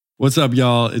What's up,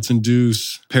 y'all? It's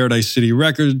Induce, Paradise City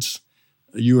Records.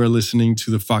 You are listening to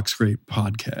the Fox Grape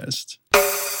Podcast.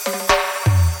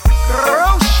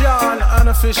 Roshan,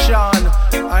 unofficial.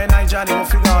 I and Johnny will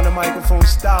figure on the microphone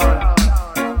down.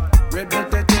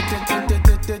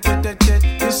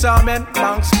 This song meant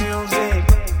Monk's music.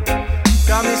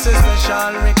 Got me say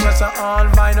special request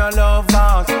on vinyl love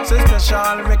bounce. Say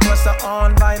special request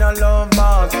on vinyl love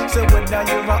bounce. Say whether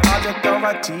you're an adult or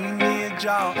a teenager.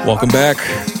 Welcome back.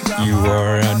 You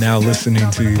are now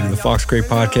listening to the Fox Grape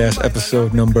Podcast,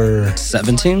 episode number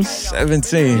 17?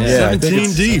 17. Yeah,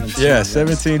 17 deep. Yeah,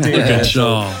 17 deep. Good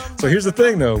job. So here's the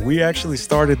thing, though. We actually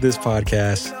started this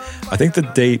podcast. I think the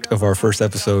date of our first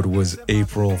episode was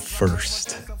April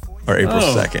 1st or April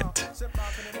 2nd.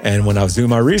 And when I was doing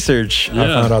my research, I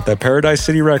found out that Paradise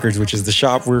City Records, which is the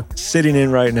shop we're sitting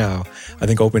in right now, I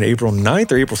think opened April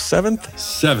 9th or April 7th?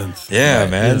 7th. Yeah,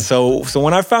 man. Yeah. So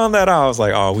when I found that out, I was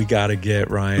like, oh, we got to get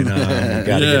Ryan on. We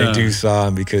got to get Induce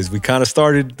on because we kind of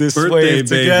started this wave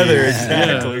together. Baby.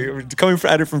 Exactly. We're coming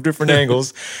at it from different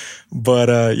angles. But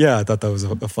I thought that was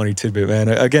a funny tidbit, man.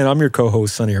 Again, I'm your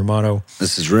co-host, Sonny Hermano.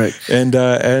 This is Rick. And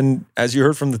as you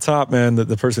heard from the top, man,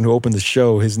 the person who opened the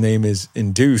show, his name is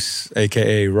Induce,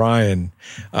 a.k.a. Ryan,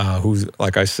 who's,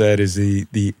 like I said, is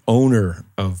the owner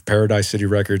of Paradise City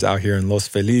Records out here in Los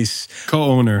Feliz.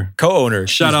 Co-owner.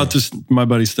 Shout out to my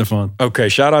buddy Stefan. Okay,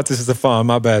 shout out to Stefan.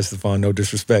 My bad, Stefan. No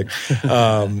disrespect.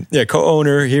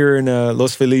 Co-owner here in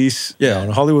Los Feliz, on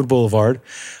Hollywood Boulevard.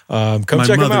 Come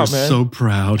check him out, man. So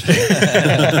proud.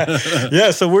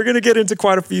 Yeah, so we're gonna get into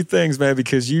quite a few things, man,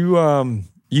 because you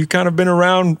kind of been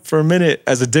around for a minute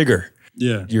as a digger.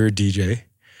 Yeah, you're a DJ,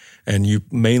 and you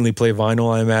mainly play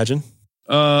vinyl, I imagine.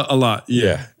 A lot.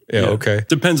 Yeah. Okay.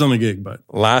 Depends on the gig, but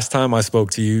last time I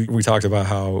spoke to you, we talked about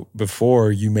how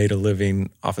before you made a living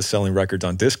off of selling records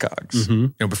on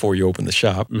Discogs. Before you opened the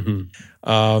shop.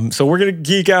 So we're gonna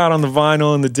geek out on the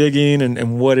vinyl and the digging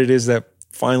and what it is that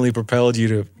finally propelled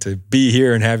you to be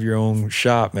here and have your own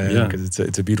shop, man, because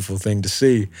it's a beautiful thing to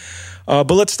see.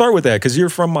 But let's start with that, because you're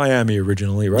from Miami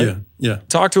originally, right? Yeah.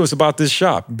 Talk to us about this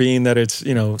shop, being that it's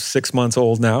 6 months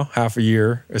old now, half a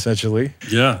year, essentially.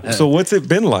 Yeah. So what's it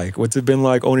been like? What's it been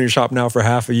like owning your shop now for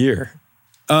half a year?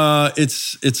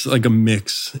 It's like a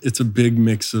mix. It's a big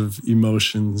mix of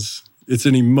emotions. It's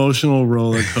an emotional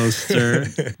roller coaster.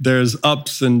 There's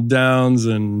ups and downs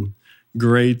and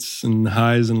greats and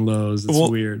highs and lows. It's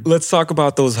weird. Let's talk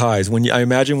about those highs. I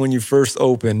imagine when you first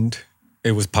opened,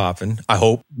 it was popping, I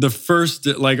hope. The first,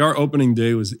 our opening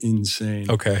day was insane.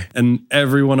 Okay. And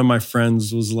every one of my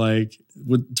friends was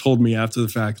told me after the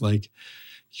fact,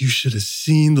 you should have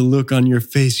seen the look on your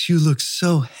face. You look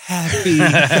so happy.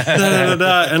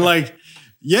 And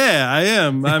yeah, I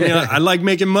am. I mean, I like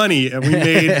making money, and we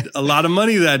made a lot of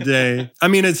money that day. I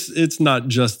mean, it's not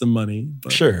just the money,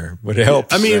 but sure, but it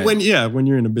helps. I mean, when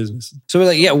you're in a business.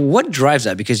 So what drives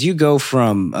that? Because you go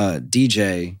from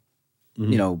DJ,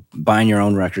 buying your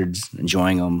own records,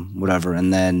 enjoying them, whatever,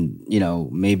 and then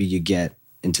maybe you get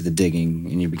into the digging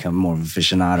and you become more of an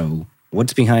aficionado.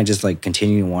 What's behind just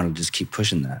continuing to want to just keep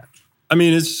pushing that? I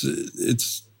mean,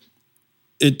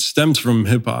 it stems from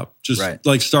hip hop, just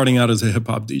starting out as a hip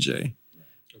hop DJ.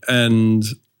 And,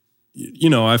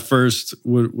 I first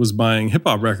was buying hip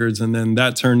hop records, and then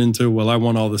that turned into, I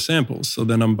want all the samples. So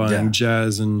then I'm buying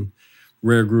jazz and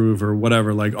rare groove or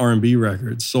whatever, R&B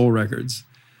records, soul records.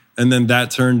 And then that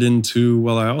turned into,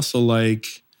 I also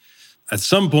at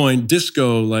some point,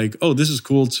 disco, this is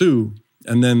cool too.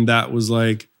 And then that was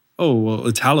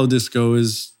Italo disco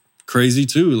is crazy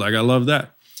too. I love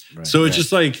that. Right, so it's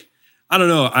just I don't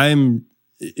know.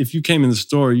 If you came in the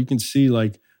store, you can see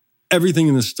everything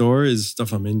in the store is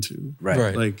stuff I'm into.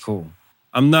 Right. Cool.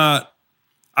 I'm not,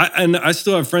 I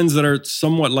still have friends that are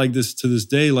somewhat like this to this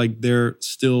day. They're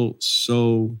still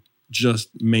so just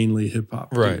mainly hip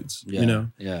hop dudes,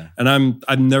 Yeah. And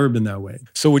I've never been that way.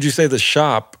 So would you say the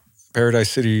shop,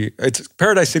 Paradise City, it's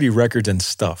Paradise City Records and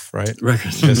Stuff, right?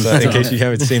 Records. Just in case you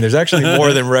haven't seen, there's actually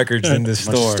more than records in this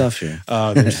store. Much stuff here.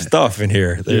 There's stuff in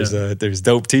here. There's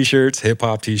dope t-shirts, hip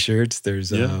hop t-shirts.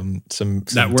 There's some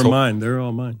that were mine. They're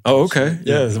all mine. Oh, okay.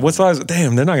 Yeah. What size?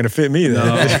 Damn, they're not going to fit me then.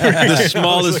 No, the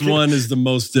smallest one is the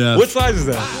most depth. What size is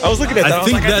that? I was looking at that.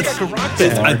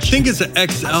 I think it's an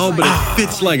XL, but it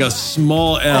fits like a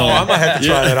small L. Oh, I might have to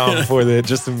try that on before that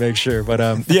just to make sure. But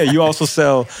you also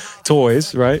sell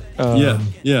toys, right?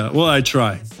 Yeah. Well, I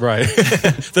try. Right.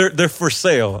 they're for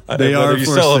sale. They are whether you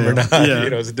for sell sale. them or not. Yeah.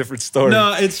 It's a different story.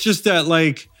 No, it's just that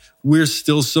we're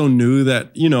still so new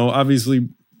that obviously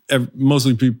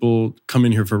mostly people come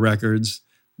in here for records.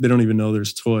 They don't even know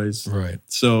there's toys. Right.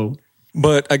 So,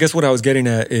 but I guess what I was getting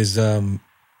at is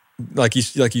like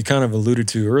you kind of alluded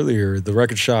to earlier, the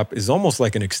record shop is almost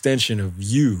like an extension of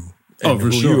you and who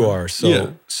you are.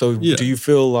 So do you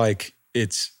feel like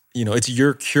it's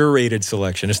your curated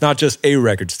selection? It's not just a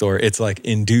record store. It's like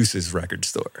Induce's record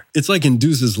store. It's like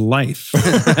Induce's life.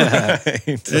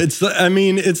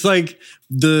 It's like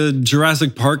the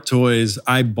Jurassic Park toys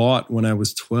I bought when I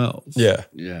was 12. Yeah.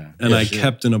 And I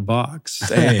kept in a box.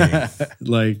 Dang.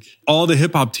 Like all the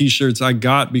hip hop t-shirts I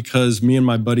got because me and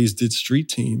my buddies did Street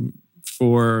Team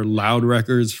for Loud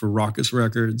Records, for Raucous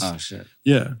Records. Oh shit.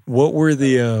 Yeah. What were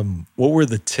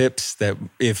the tips that,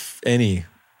 if any,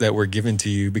 that were given to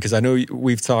you? Because I know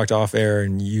we've talked off air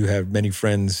and you have many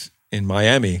friends in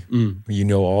Miami. You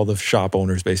know all the shop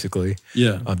owners basically.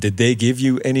 Yeah. Did they give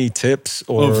you any tips?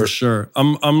 Or? Oh, for sure.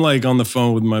 I'm like on the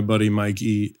phone with my buddy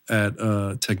Mikey at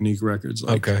Technique Records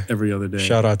every other day.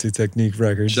 Shout out to Technique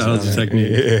Records. Shout out to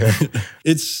Technique. Yeah.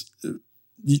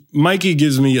 Mikey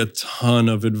gives me a ton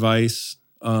of advice.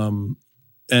 And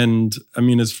I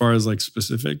mean, as far as like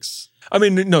specifics, I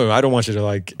mean, no, I don't want you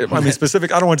to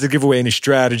specific. I don't want you to give away any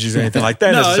strategies or anything like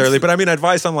that necessarily. But I mean,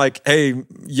 advice on like, hey,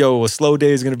 a slow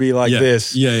day is going to be like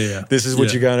this. Yeah. This is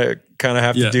what you gotta kind of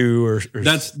have to do. Or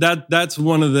that's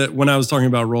one of the, when I was talking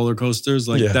about roller coasters,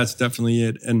 like that's definitely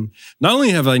it. And not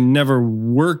only have I never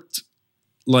worked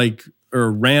like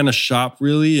or ran a shop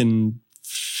really in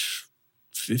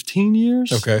 15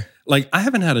 years. Okay. Like I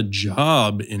haven't had a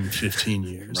job in 15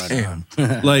 years. Damn.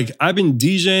 Like I've been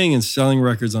DJing and selling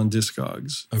records on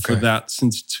Discogs for that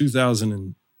since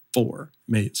 2004,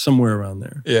 somewhere around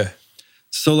there. Yeah.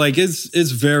 So like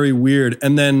it's very weird.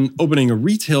 And then opening a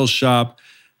retail shop,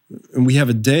 and we have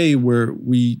a day where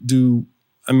we do,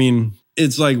 I mean,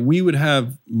 it's like we would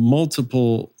have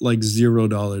multiple like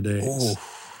 $0 days. Oh.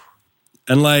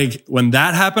 And like when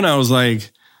that happened, I was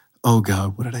like, oh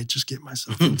God, what did I just get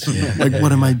myself into? Like,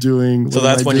 what am I doing? So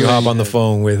that's when you hop on the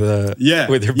phone with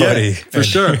your buddy. For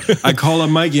sure. I call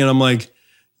up Mikey and I'm like,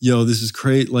 yo, this is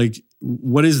great. Like,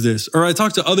 what is this? Or I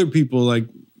talk to other people. Like,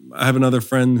 I have another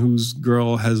friend whose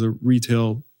girl has a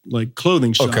retail like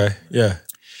clothing shop. Okay, yeah.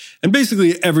 And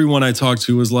basically everyone I talked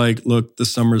to was like, look, the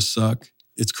summers suck.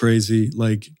 It's crazy.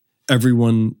 Like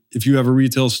everyone, if you have a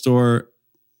retail store,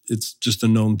 it's just a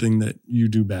known thing that you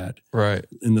do bad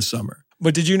in the summer.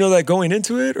 But did you know that going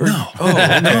into it? Or? No.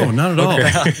 No, not at all.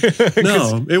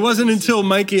 No, it wasn't until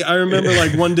Mikey, I remember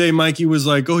like one day Mikey was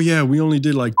like, oh yeah, we only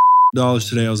did like $dollars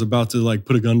today. I was about to like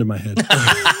put a gun to my head.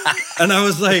 And I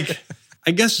was like,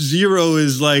 I guess 0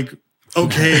 is like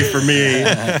okay for me.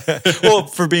 Well,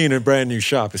 for being a brand new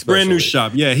shop, especially. Brand new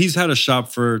shop. Yeah, he's had a shop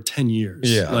for 10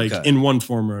 years. Yeah. Like in one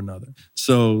form or another.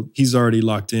 So he's already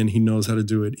locked in. He knows how to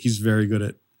do it. He's very good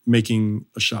at making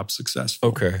a shop successful.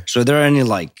 Okay. So are there any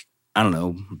like, I don't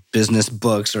know, business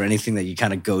books or anything that you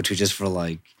kind of go to just for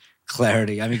like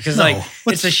clarity? I mean, because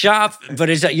it's a shop, but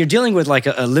you're dealing with like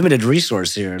a limited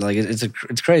resource here. Like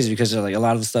it's crazy because like a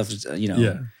lot of the stuff is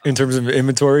in terms of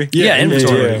inventory.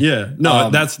 Inventory. Yeah. No,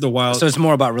 that's the wild. So it's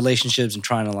more about relationships and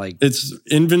trying to like. It's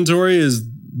inventory is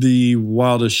the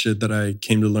wildest shit that I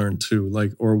came to learn too.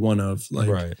 Like or one of like.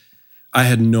 Right. I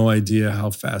had no idea how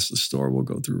fast the store will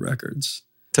go through records.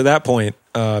 To that point,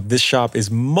 this shop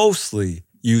is mostly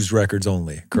used records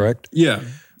only, correct? Yeah.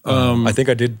 I think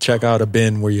I did check out a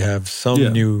bin where you have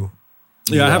some new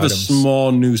I have items. a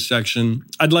small new section.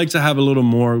 I'd like to have a little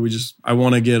more. I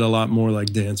want to get a lot more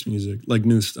like dance music, like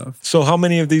new stuff. So how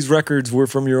many of these records were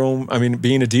from your own? I mean,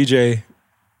 being a DJ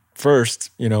first,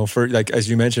 for like, as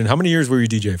you mentioned, how many years were you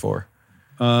DJ for?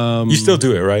 You still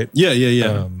do it, right?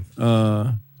 Yeah.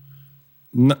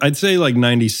 I'd say like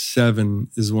 97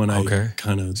 is when I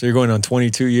kind of... So you're going on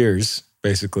 22 years,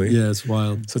 basically. Yeah, it's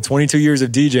wild. So 22 years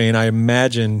of DJing, I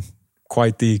imagine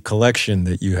quite the collection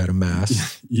that you had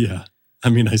amassed. Yeah. I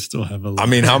mean, I still have a lot. I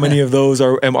mean, how many of those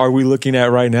are we looking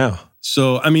at right now?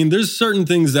 So, I mean, there's certain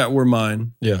things that were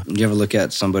mine. Yeah. You ever look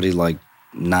at somebody like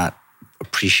not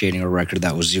appreciating a record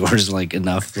that was yours like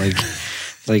enough?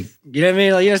 Like, you know what I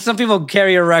mean? Like, some people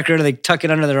carry a record, they tuck it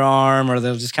under their arm, or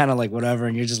they'll just kind of like whatever,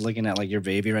 and you're just looking at like your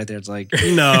baby right there. It's like,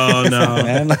 no.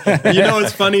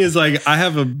 What's funny is like, I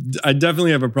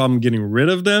definitely have a problem getting rid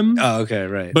of them. Oh, okay,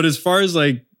 right. But as far as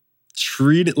like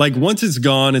like once it's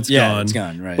gone, it's gone. It's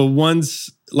gone, right. But once,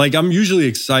 like I'm usually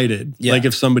excited. Yeah. Like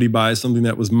if somebody buys something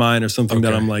that was mine or something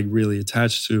that I'm like really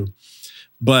attached to.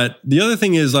 But the other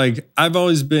thing is like, I've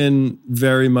always been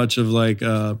very much of like,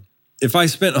 if I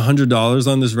spent $100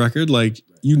 on this record, like,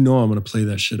 I'm going to play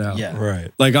that shit out. Yeah.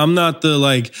 Right. Like, I'm not the,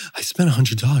 like, I spent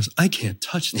 $100. I can't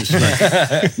touch this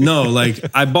record. No, like,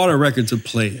 I bought a record to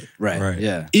play it. Right.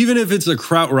 Yeah. Even if it's a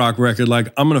krautrock record,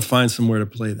 like, I'm going to find somewhere to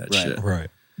play that shit. Right.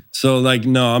 So like,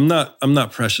 no, I'm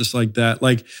not precious like that.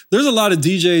 Like there's a lot of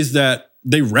DJs that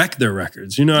they wreck their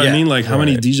records. You know what I mean? Like how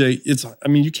many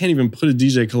you can't even put a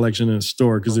DJ collection in a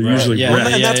store because they're usually wrecked.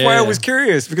 And that's why I was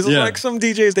curious because like some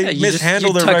DJs, they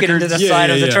mishandle their records. It into the side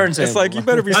of the turntable. It's like, you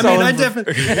better be selling. I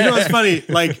definitely, you know what's funny?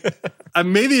 Like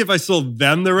maybe if I sold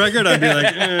them the record, I'd be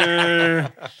like,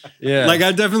 yeah. Like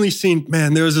I've definitely seen,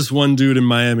 man, there was this one dude in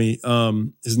Miami.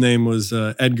 His name was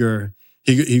Edgar.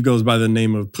 He goes by the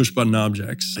name of Push Button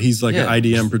Objects. He's like an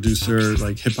IDM producer,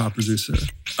 like hip hop producer.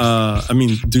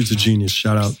 Dude's a genius.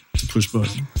 Shout out to Push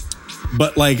Button.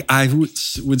 But like I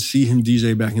would see him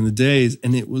DJ back in the days,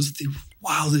 and it was the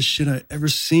wildest shit I ever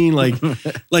seen. Like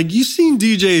you seen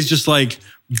DJs just like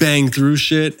bang through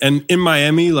shit, and in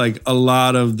Miami, like a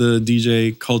lot of the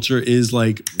DJ culture is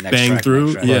like bang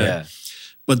through. Yeah.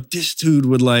 But this dude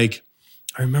would like,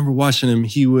 I remember watching him.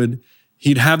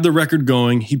 He'd have the record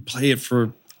going. He'd play it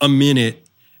for a minute.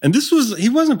 And he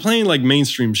wasn't playing like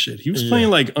mainstream shit. He was playing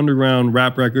like underground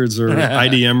rap records or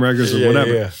IDM records or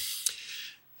whatever. Yeah.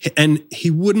 And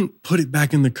he wouldn't put it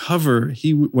back in the cover.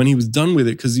 When he was done with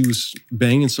it, because he was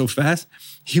banging so fast,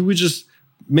 he would just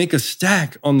make a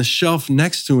stack on the shelf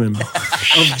next to him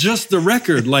of just the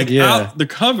record, like out the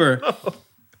cover.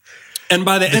 And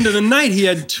by the end of the night, he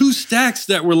had 2 stacks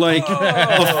that were like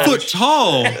a foot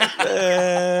tall.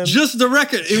 Just the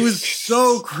record. It was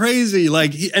so crazy.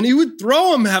 Like, he would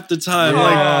throw them half the time.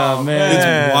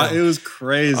 Man. It was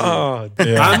crazy. Oh,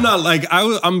 I'm not like,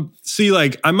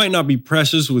 I might not be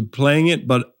precious with playing it,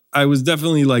 but I was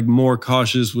definitely like more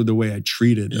cautious with the way I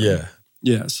treated them. Yeah.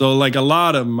 Yeah. So like a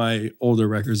lot of my older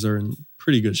records are in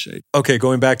pretty good shape. Okay.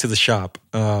 Going back to the shop.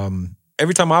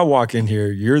 Every time I walk in here,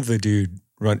 you're the dude.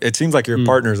 It seems like your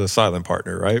partner is a silent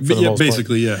partner, right? For the most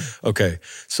basically, part. Okay.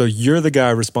 So you're the guy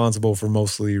responsible for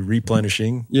mostly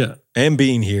replenishing and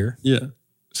being here. Yeah.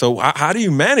 So how do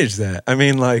you manage that? I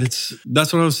mean, like...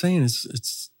 That's what I was saying.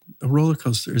 It's a roller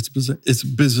coaster. It's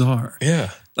bizarre.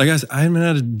 Yeah. Like I haven't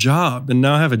had a job and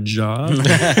now I have a job.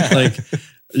 Like,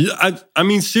 I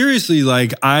mean, seriously,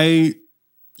 like a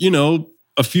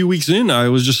few weeks in, I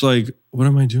was just like, what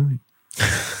am I doing?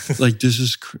 Like, this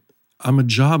is... I'm a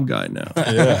job guy now.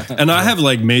 Yeah. And I have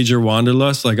like major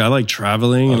wanderlust. Like I like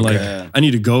traveling and like I need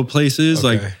to go places.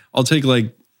 Okay. Like I'll take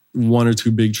like 1 or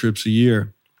 2 big trips a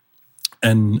year.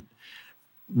 And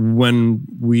when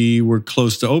we were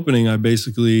close to opening, I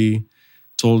basically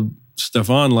told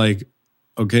Stefan like,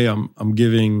 okay, I'm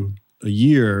giving a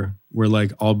year where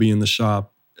like I'll be in the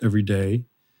shop every day.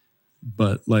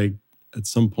 But like at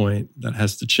some point that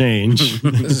has to change.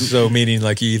 So meaning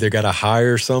like you either got to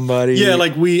hire somebody? Yeah,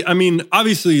 like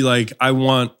obviously like I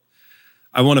want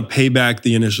to pay back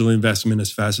the initial investment as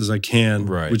fast as I can,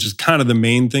 right? Which is kind of the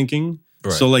main thinking.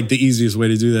 Right. So like the easiest way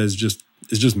to do that is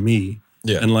just me.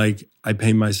 Yeah. And like I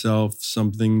pay myself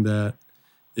something that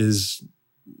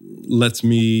lets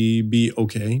me be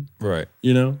okay. Right.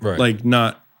 You know? Right. Like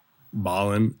not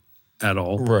balling at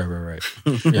all. Right.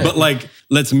 Yeah. But like,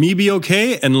 lets me be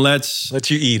okay and lets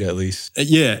you eat at least.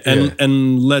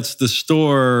 And lets the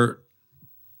store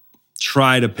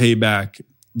try to pay back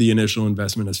the initial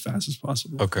investment as fast as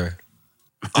possible. Okay.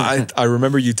 I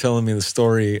remember you telling me the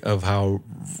story of how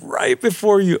right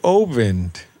before you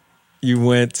opened, you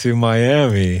went to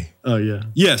Miami. Oh yeah.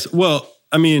 Yes. Well,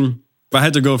 I mean, I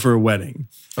had to go for a wedding.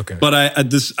 Okay. But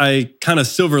I kind of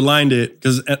silver lined it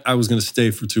because I was going to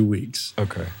stay for 2 weeks.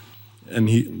 Okay.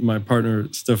 And my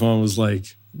partner, Stefan, was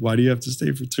like, why do you have to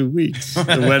stay for 2 weeks?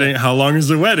 The wedding, how long is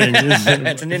the wedding? It's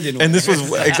an Indian wedding. And this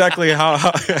was exactly how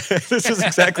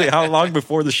long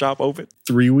before the shop opened?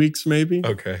 3 weeks, maybe.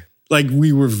 Okay. Like,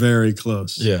 we were very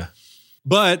close. Yeah.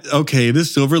 But, okay, the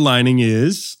silver lining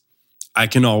is I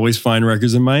can always find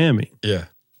records in Miami. Yeah.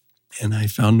 And I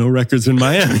found no records in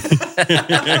Miami.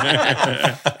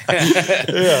 Yeah,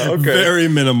 okay. Very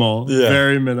minimal. Yeah.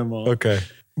 Very minimal. Okay.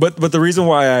 But the reason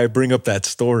why I bring up that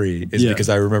story is because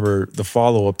I remember the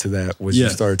follow-up to that was you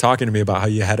started talking to me about how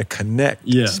you had a connect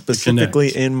specifically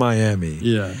in Miami.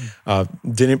 Yeah.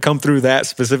 Didn't come through that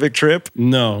specific trip.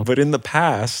 No. But in the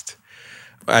past,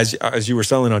 as you were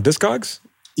selling on Discogs?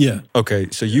 Yeah. Okay,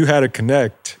 so you had a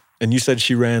connect and you said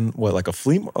she ran what, like a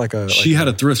flea She had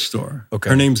a thrift store. Okay.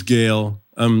 Her name's Gail.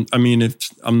 I mean, if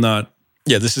I'm not...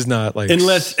 Yeah, this is not like...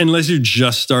 Unless you're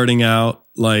just starting out,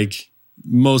 like...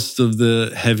 Most of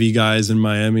the heavy guys in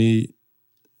Miami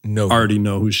already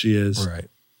know who she is. Right.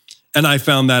 And I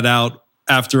found that out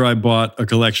after I bought a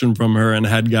collection from her and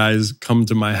had guys come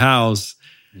to my house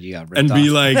and be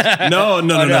like, no,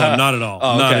 not at all.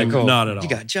 Oh, okay, cool. Not at all. You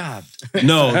got jobbed.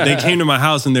 No, they came to my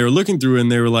house and they were looking through it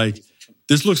and they were like,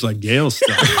 this looks like Gail's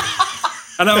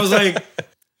stuff. And I was like,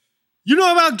 you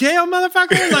know about Gail,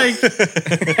 motherfucker?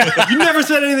 Like, you never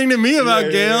said anything to me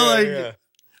about Gail.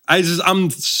 I'm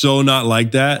so not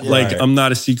like that. Like, I'm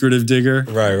not a secretive digger.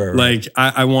 Right. Like,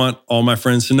 I want all my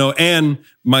friends to know. And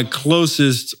my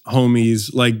closest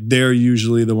homies, like, they're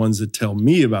usually the ones that tell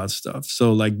me about stuff.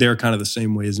 So, like, they're kind of the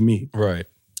same way as me. Right.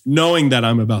 Knowing that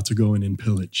I'm about to go in and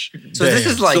pillage. So this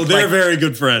is like... So they're very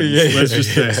good friends. Let's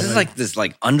just say. This is like this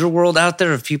like underworld out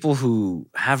there of people who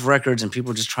have records and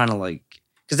people just trying to like...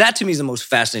 Because that to me is the most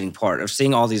fascinating part of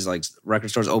seeing all these like record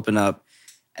stores open up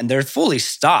and they're fully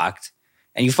stocked.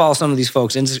 And you follow some of these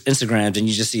folks' Instagrams and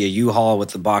you just see a U-Haul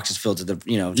with the boxes filled to the,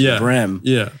 to the brim.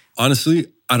 Yeah. Honestly,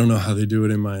 I don't know how they do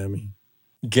it in Miami.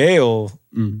 Gail,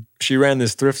 she ran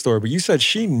this thrift store, but you said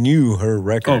she knew her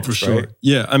records, for sure. Right?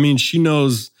 Yeah. I mean, she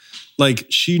knows, like,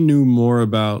 she knew more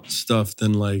about stuff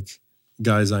than, like,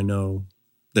 guys I know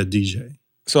that DJ.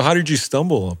 So how did you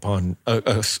stumble upon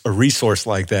a resource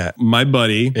like that? My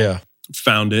buddy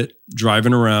found it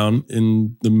driving around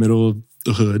in the middle of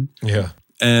the hood. Yeah.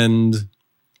 And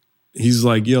he's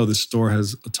like, yo, this store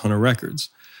has a ton of records.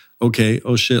 Okay,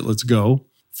 oh shit, let's go.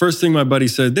 First thing my buddy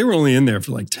said, they were only in there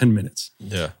for like 10 minutes.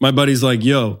 Yeah. My buddy's like,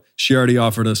 yo, she already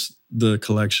offered us the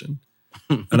collection.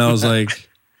 And I was like,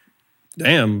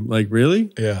 damn, like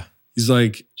really? Yeah. He's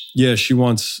like, yeah, she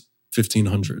wants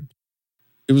 1,500.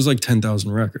 It was like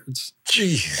 10,000 records.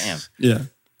 Jeez. Damn. Yeah.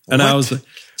 And I was like,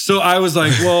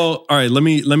 well, all right, let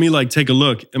me like take a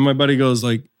look. And my buddy goes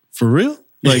like, for real?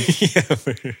 Like, what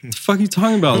the fuck are you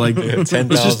talking about? Like, let's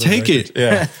just take it.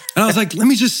 Yeah. And I was like, let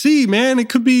me just see, man. It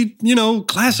could be,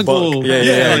 classical.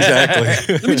 Yeah,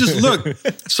 exactly. Let me just look.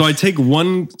 So I take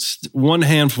one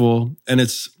handful and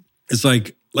it's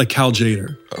like Cal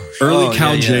Jader. Early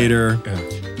Cal Jader.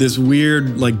 Yeah. This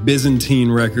weird like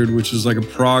Byzantine record, which was like a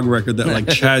prog record that like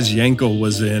Chaz Yankel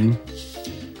was in.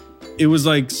 It was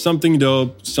like something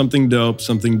dope, something dope,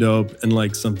 something dope, and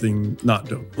like something not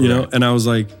dope, you know? And I was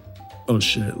like, oh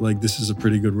shit, like this is a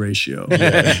pretty good ratio.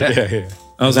 Yeah.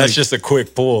 That's just a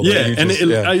quick pull. Yeah,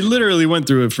 I literally went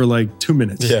through it for like 2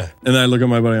 minutes. Yeah. And then I look at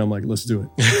my buddy, I'm like, let's do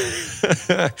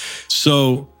it.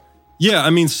 So, yeah,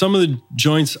 I mean, some of the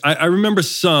joints, I remember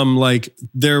some, like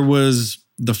there was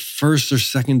the first or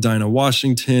second Dinah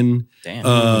Washington,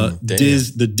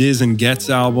 the Diz and Getz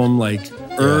album, like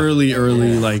early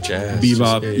like jazz,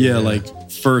 bebop,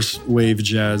 like first wave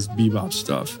jazz bebop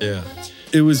stuff. Yeah.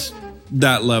 It was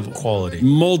that level. Quality.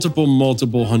 Multiple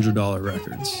 $100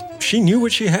 records. She knew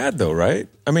what she had though, right?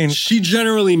 I mean, she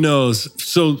generally knows.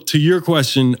 So to your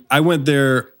question, I went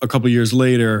there a couple years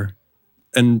later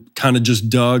and kind of just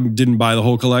dug, didn't buy the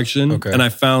whole collection. Okay. And I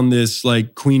found this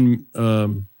like Queen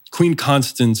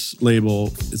Constance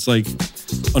label. It's like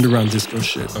underground disco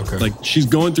shit. Okay. Like she's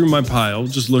going through my pile,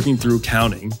 just looking through,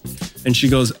 counting. And she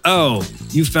goes, oh,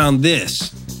 you found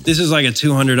this. This is like a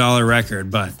 $200 record,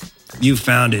 but you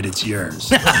found it, it's yours.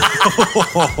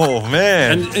 Oh,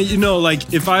 man. And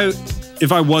like if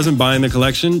I wasn't buying the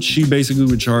collection, she basically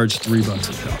would charge $3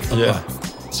 a pop.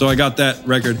 Yeah. So I got that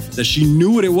record that she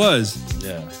knew what it was.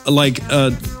 Yeah. Like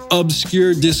a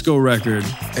obscure disco record.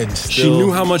 And still, she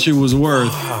knew how much it was worth.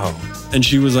 Wow. And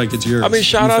she was like, it's yours. I mean,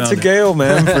 shout out to Gail,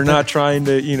 man, for not trying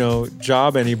to,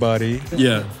 job anybody.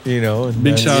 Yeah. And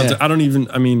big shout out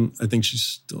to, I think she's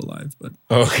still alive, but.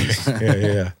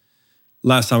 Okay. Yeah.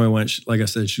 Last time I went, like I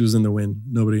said, she was in the wind.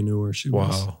 Nobody knew where she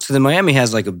was. So then Miami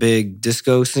has like a big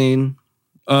disco scene?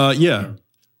 Yeah.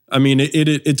 I mean,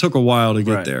 it took a while to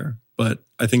get there, but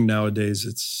I think nowadays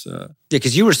it's... Yeah,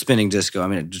 because you were spinning disco. I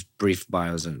mean, just brief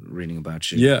bios reading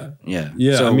about you. Yeah.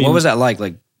 So what was that like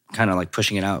kind of like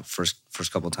pushing it out first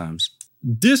couple of times?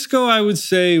 Disco, I would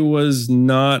say, was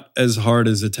not as hard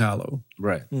as Italo.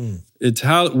 Right.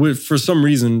 Italo, for some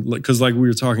reason, because like we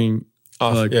were talking...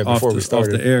 before we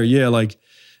started. Off the air. Yeah, like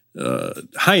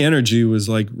High Energy was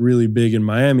like really big in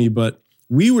Miami, but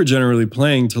we were generally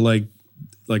playing to like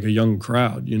a young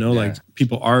crowd, like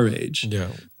people our age. Yeah.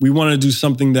 We wanted to do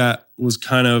something that was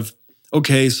kind of,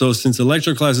 okay, so since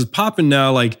electro class is popping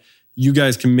now, like you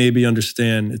guys can maybe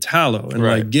understand Italo and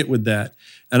like get with that.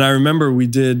 And I remember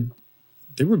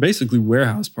they were basically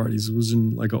warehouse parties. It was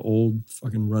in like an old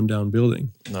fucking rundown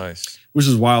building. Nice. Which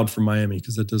is wild for Miami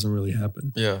because that doesn't really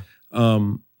happen. Yeah.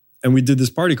 And we did this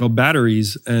party called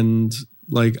Batteries. And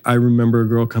like, I remember a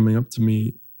girl coming up to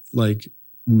me, like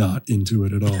not into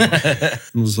it at all.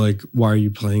 And was like, why are you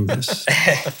playing this?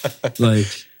 Like,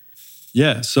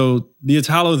 yeah. So the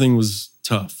Italo thing was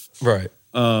tough. Right.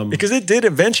 Because it did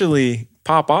eventually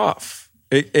pop off.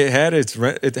 It had its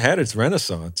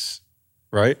renaissance,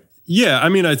 right? Yeah, I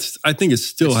mean, I think it's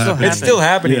still happening. It's still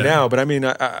happening now, but I mean,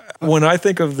 when I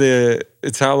think of the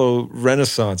Italo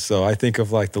Renaissance, though, I think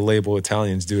of like the label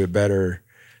Italians do it better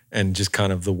and just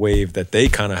kind of the wave that they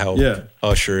kind of helped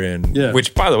usher in. Yeah.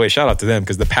 Which, by the way, shout out to them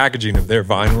because the packaging of their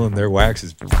vinyl and their wax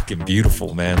is fucking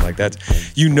beautiful, man. Like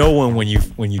that's, you know, when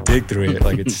you dig through it,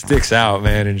 like it sticks out,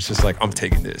 man, and it's just like, I'm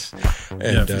taking this.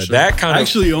 And sure. That kind of, I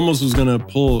actually almost was gonna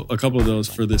pull a couple of those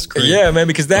for this crate. Yeah, man,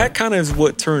 because that kind of is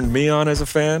what turned me on as a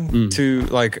fan to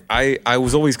like, I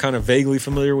was always kind of vaguely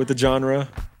familiar with the genre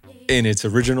in its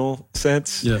original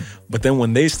sense. Yeah. But then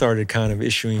when they started kind of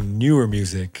issuing newer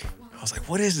music, I was like,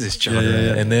 what is this genre?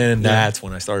 And then that's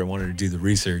when I started wanting to do the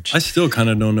research. I still kind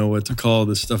of don't know what to call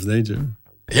the stuff they do.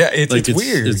 Yeah, it's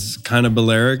weird. It's kind of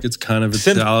Balearic. It's kind of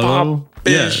Italo.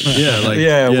 It's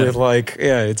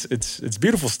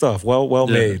beautiful stuff. Well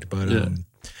made, but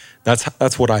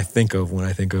that's what I think of when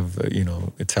I think of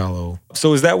Italo.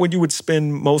 So is that what you would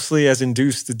spin mostly as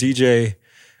Induce the DJ?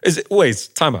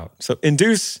 Time out. So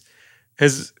Induce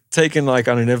has taken like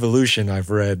on an evolution I've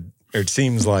read. It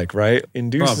seems like, right?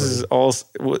 Induce is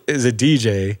a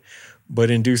DJ,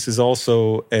 but Induce is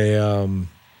also a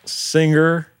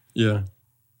singer,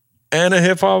 and a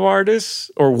hip hop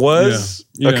artist, or was.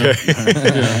 Yeah. Okay.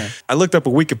 I looked up a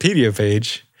Wikipedia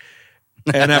page,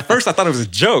 and at first I thought it was a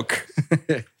joke.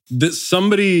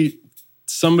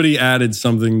 Somebody added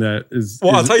something that is.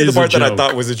 Well, I'll tell you the part that I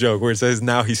thought was a joke, where it says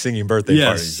now he's singing birthday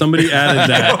parties. Yes, somebody added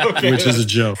that, which is a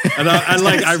joke, and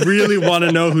I really want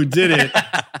to know who did it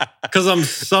because I'm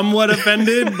somewhat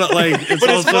offended, but like,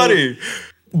 it's funny.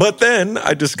 But then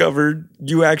I discovered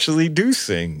you actually do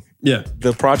sing. Yeah,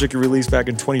 the project you released back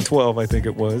in 2012, I think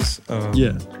it was.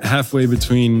 Halfway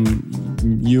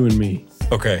between you and me.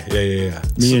 Okay, yeah.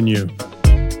 Me and you.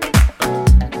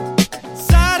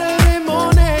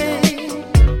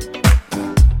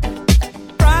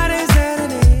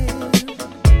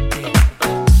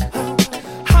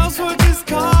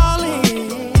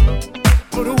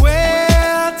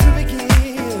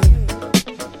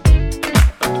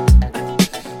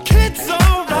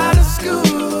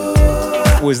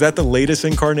 Was that the latest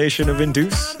incarnation of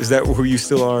Induce? Is that who you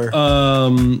still are?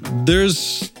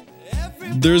 There's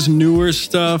newer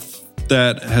stuff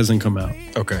that hasn't come out.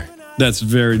 Okay. That's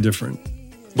very different.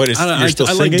 But you're still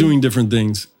singing? I like doing different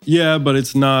things. Yeah, but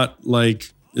it's not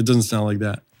like, it doesn't sound like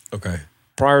that. Okay.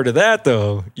 Prior to that,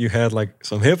 though, you had like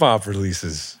some hip hop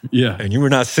releases. Yeah. And you were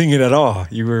not singing at all.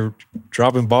 You were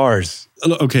dropping bars.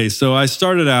 Okay, so I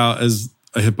started out as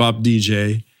a hip hop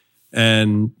DJ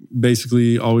and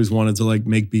basically always wanted to like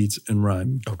make beats and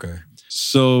rhyme. Okay.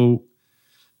 So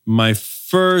my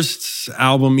first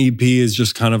album EP is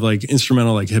just kind of like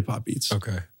instrumental, like hip hop beats.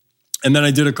 Okay. And then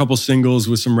I did a couple singles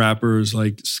with some rappers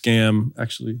like Scam,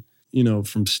 actually,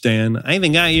 from Stan. I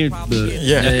even got you the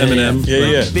Eminem.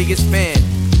 Yeah. Biggest fan.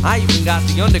 I even got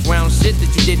the underground shit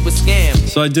that you did with Scam.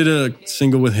 So I did a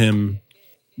single with him,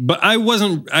 but I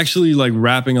wasn't actually like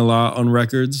rapping a lot on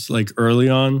records like early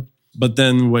on. But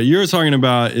then what you're talking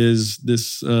about is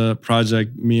this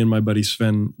project me and my buddy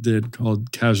Sven did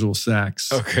called Casual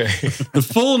Sax. Okay. The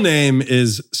full name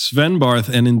is Sven Barth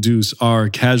and Induce are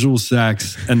Casual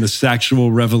Sax and the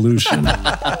Saxual Revolution.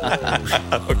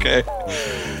 Okay.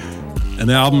 And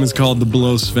the album is called The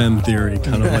Below Sven Theory,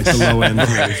 kind of like the low end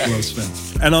theory, Below Sven.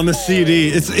 And on the CD,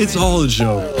 it's all a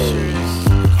joke.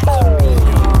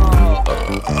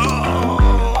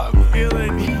 I'm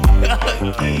feeling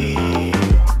yucky.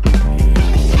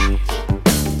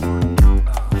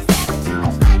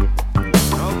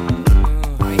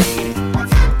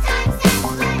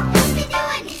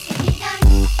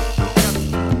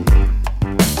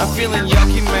 Feeling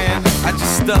yucky, man. I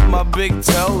just stubbed my big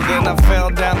toe, then I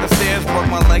fell down the stairs, broke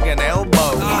my leg and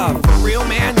elbow. For real,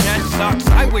 man? That sucks.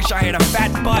 I wish I had a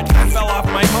fat butt. I fell off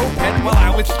my moped while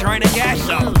I was trying to gas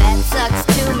up. That sucks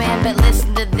too, man, but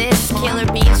listen to this.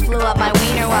 Killer bees flew up my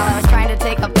wiener while I was trying to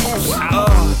take a piss.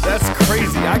 Oh, that's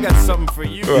crazy. I got something for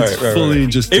you. Right, fully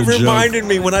just it reminded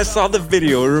me, when I saw the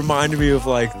video, it reminded me of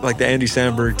like the Andy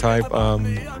Samberg type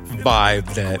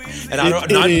vibe that, and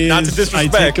not to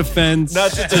disrespect. I take offense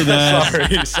to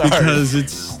that. Sorry. Because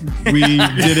we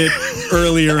did it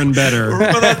earlier and better.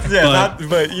 But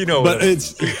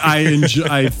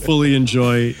I fully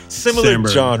enjoy similar Samberg.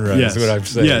 genre. Yes. Is what I'm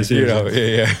saying. Yes,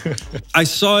 yeah. I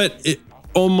saw it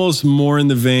almost more in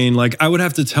the vein, like I would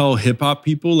have to tell hip hop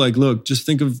people, like, look, just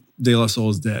think of De La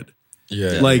Soul's Dead.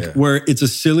 Yeah. Where it's a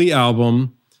silly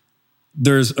album.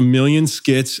 There's a million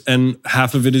skits and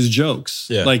half of it is jokes.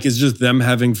 Yeah. Like it's just them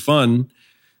having fun.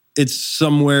 It's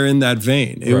somewhere in that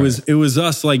vein. It was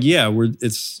us like,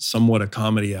 it's somewhat a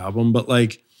comedy album, but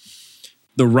like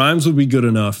the rhymes would be good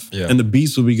enough and the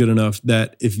beats would be good enough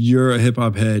that if you're a hip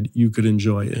hop head, you could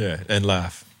enjoy it. Yeah, and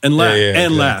laugh. And laugh.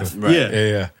 Exactly. Laugh. Right.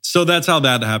 Yeah. So that's how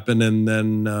that happened. And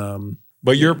then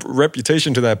But your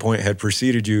reputation to that point had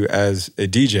preceded you as a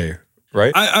DJ,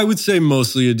 right? I would say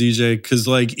mostly a DJ because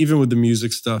like even with the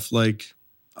music stuff, like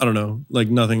I don't know, like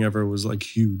nothing ever was like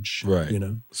huge, right? You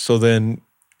know. So then,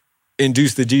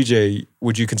 Induce the DJ,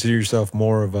 would you consider yourself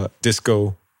more of a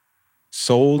disco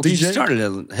soul DJ? You started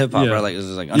at hip hop, right? Like was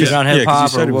it like underground hip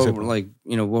hop or what, like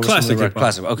what was classic hip hop?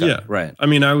 Classic. Okay, yeah. Right. I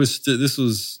mean, I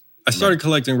started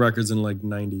collecting records in like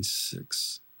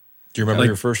 '96. Do you remember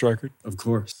your first record? Of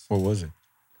course. What was it?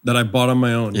 That I bought on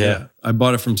my own. Yeah. I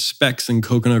bought it from Specs in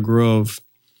Coconut Grove.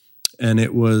 And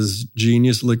it was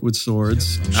Genius Liquid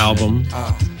Swords album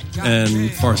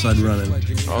and Farside Running.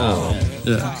 Oh.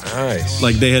 Yeah. Nice.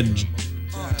 Like they had,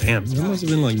 damn, that must have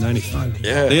been like 95.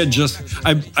 Yeah. They had just,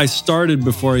 I started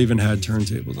before I even had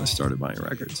turntables. I started buying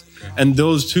records. And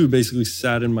those two basically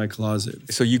sat in my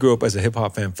closet. So you grew up as a hip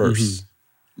hop fan first.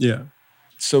 Yeah.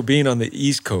 So being on the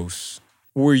East Coast,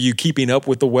 were you keeping up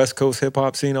with the West Coast hip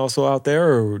hop scene also out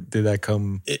there, or did that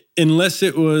come? Unless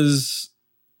it was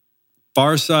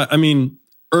Farside, I mean,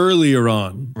 earlier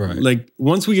on. Right. Like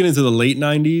once we get into the late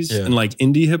 90s and like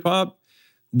indie hip hop,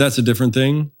 that's a different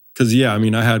thing. Because I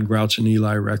mean, I had Grouch and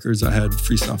Eli records. I had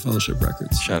Freestyle Fellowship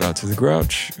records. Shout out to the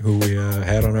Grouch, who we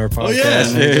had on our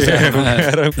podcast.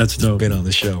 Oh, yeah. That's dope. Been on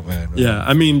the show, man. Yeah,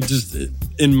 I mean, just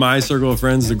in my circle of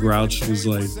friends, the Grouch was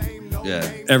like,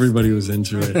 everybody was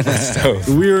into it. That's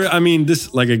dope. I mean,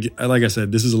 this, like I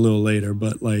said, this is a little later,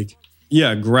 but like,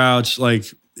 yeah, Grouch, like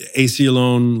AC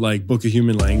Alone, like Book of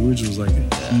Human Language was like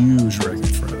a huge record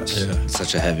for us. Yeah.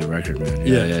 Such a heavy record, man.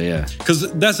 Yeah.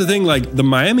 Because that's the thing, like the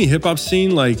Miami hip hop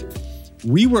scene, like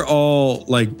we were all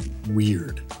like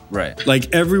weird. Right.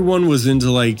 Like everyone was into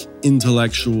like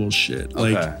intellectual shit.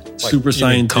 Like super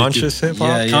scientific. Conscious hip hop?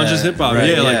 Yeah. Conscious hip hop.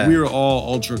 Right, like we were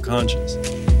all ultra conscious.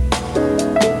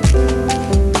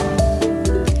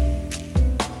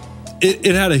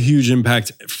 It had a huge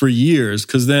impact for years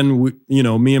because then,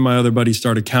 me and my other buddy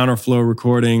started Counterflow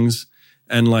recordings,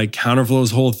 and like Counterflow's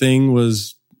whole thing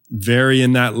was very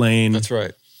in that lane. That's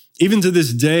right. Even to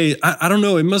this day, I don't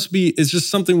know. It's just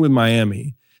something with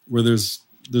Miami where there's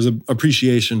an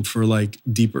appreciation for like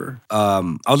deeper. I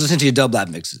was listening to your Dublab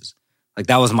mixes. Like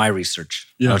that was my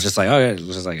research. Yeah. I was just like, it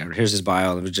was just like, here's his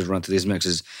bio. Let me just run through these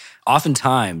mixes.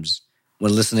 Oftentimes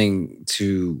when listening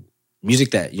to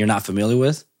music that you're not familiar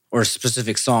with, or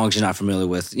specific songs you're not familiar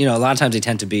with. A lot of times they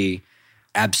tend to be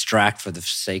abstract for the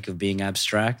sake of being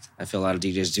abstract. I feel a lot of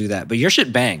DJs do that. But your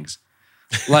shit bangs.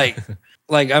 Like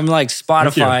I'm like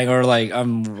Spotify or like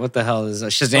I'm, what the hell is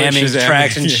Shazamming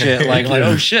tracks and shit. Like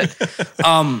oh shit.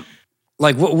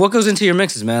 Like what goes into your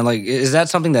mixes, man? Like is that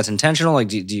something that's intentional? Like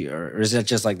do you, or is that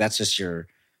just like that's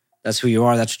who you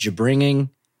are, that's what you're bringing?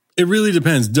 It really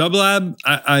depends. Dublab,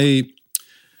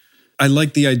 I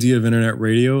like the idea of internet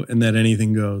radio and that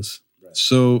anything goes. Right.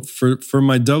 So for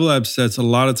my Dublab sets, a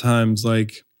lot of times,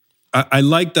 like I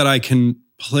like that I can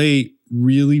play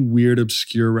really weird,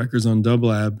 obscure records on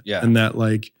Dublab, and that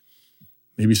like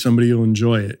maybe somebody will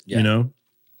enjoy it. Yeah, no,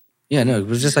 it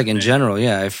was just like in general.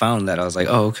 Yeah, I found that I was like,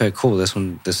 oh, okay, cool. This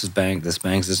is bang, this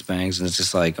bangs, and it's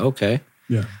just like okay,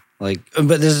 yeah. Like,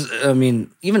 but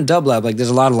even Dublab, like, there's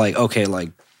a lot of like, okay,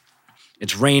 like.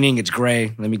 It's raining, it's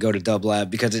gray. Let me go to Dublab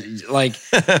because I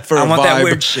want that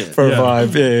weird shit. For a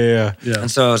vibe, yeah. And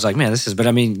so I was like, man, what's the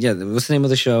name of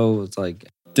the show? It's like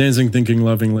Dancing, Thinking,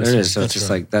 Loving, Listening. There it is. So it's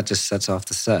just like, that just sets off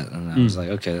the set. And I was like,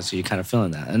 okay, so you're kind of feeling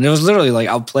that. And it was literally like,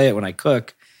 I'll play it when I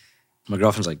cook. My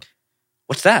girlfriend's like,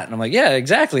 what's that? And I'm like, yeah,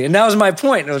 exactly. And that was my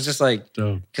point. And it was just like,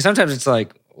 because sometimes it's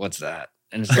like, what's that?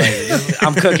 And it's like,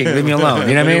 I'm cooking, leave me alone.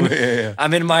 You know what I mean? Yeah.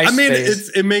 I'm in my space.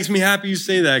 It makes me happy you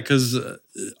say that because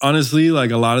honestly,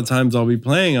 like a lot of times I'll be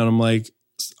playing and I'm like,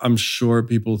 I'm sure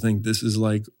people think this is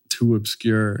like too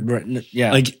obscure. Right.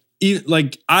 Yeah.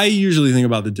 Like I usually think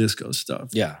about the disco stuff.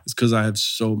 Yeah. It's because I have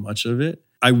so much of it.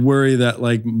 I worry that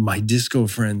like my disco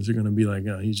friends are going to be like,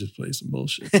 oh, he just plays some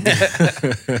bullshit.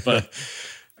 But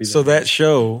so that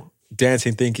show,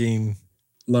 Dancing, Thinking,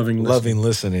 Loving,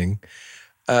 Listening.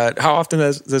 How often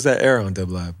does that air on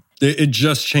Dublab? It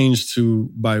just changed to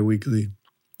bi-weekly,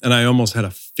 and I almost had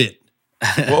a fit.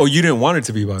 Well, you didn't want it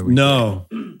to be bi-weekly. No,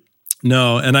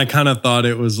 and I kind of thought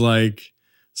it was like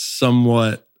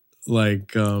somewhat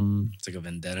like it's like a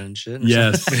vendetta and shit.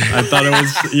 Yes, I thought it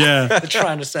was. Yeah, they're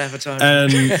trying to sabotage.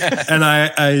 And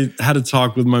I had a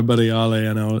talk with my buddy Ale,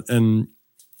 and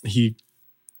he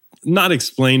not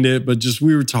explained it, but just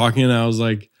we were talking, and I was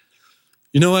like,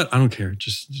 you know what? I don't care.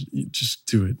 Just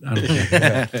do it. I don't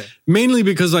care. Mainly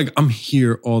because like I'm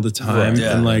here all the time,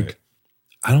 and like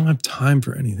I don't have time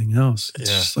for anything else. It's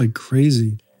just like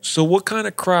crazy. So what kind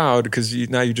of crowd, because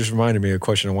now you just reminded me of a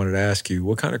question I wanted to ask you.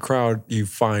 What kind of crowd do you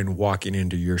find walking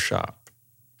into your shop?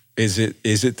 Is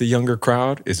it the younger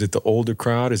crowd? Is it the older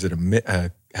crowd? Is it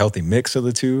a healthy mix of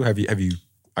the two?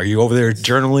 Are you over there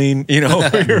journaling,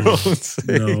 for your own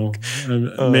sake?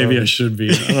 No, maybe I should be.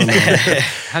 I don't know.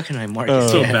 How can I market?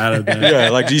 So bad at that. Yeah,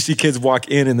 like do you see kids walk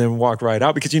in and then walk right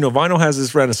out? Because, vinyl has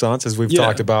this renaissance, as we've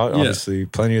talked about. Obviously,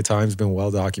 plenty of times, been well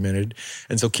documented.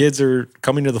 And so kids are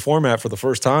coming to the format for the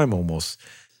first time almost.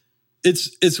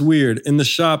 It's weird. In the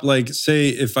shop, like, say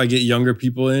if I get younger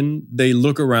people in, they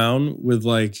look around with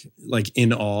like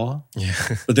in awe,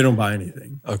 but they don't buy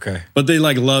anything. Okay. But they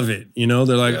like love it, They're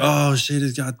like, oh shit,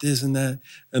 it's got this and that.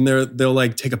 And they'll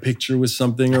like take a picture with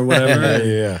something or whatever.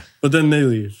 Yeah. But then they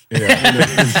leave. Yeah.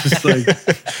 It's just like...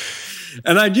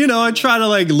 And I try to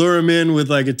like lure them in with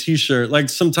like a t-shirt. Like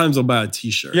sometimes I'll buy a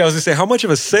t-shirt. Yeah, I was gonna say, how much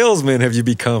of a salesman have you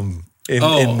become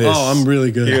in this? Oh, I'm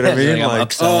really good. You know what I mean?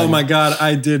 Like, oh my God,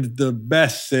 I did the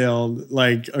best sale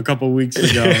like a couple weeks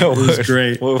ago. It was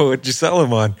great. What would you sell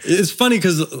them on? It's funny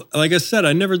because, like I said,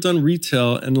 I never done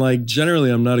retail, and like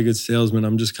generally, I'm not a good salesman.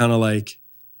 I'm just kind of like,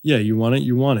 yeah, you want it,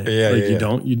 you want it. Yeah, like you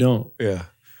don't, you don't. Yeah.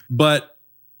 But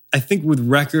I think with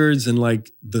records and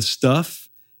like the stuff,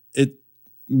 it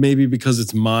maybe because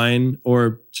it's mine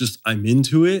or just I'm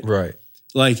into it. Right.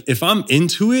 Like if I'm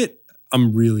into it,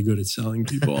 I'm really good at selling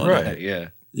people on right. it. Yeah.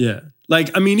 Yeah.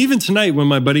 Like, I mean, even tonight when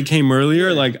my buddy came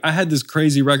earlier, like I had this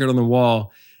crazy record on the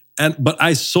wall, but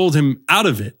I sold him out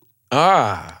of it.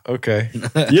 Ah, okay.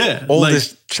 Yeah.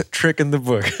 Oldest trick in the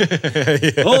book.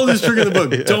 Yeah. Oldest trick in the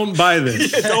book. Yeah. Don't buy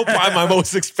this. Yeah, don't buy my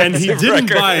most expensive And he didn't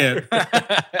record. buy it.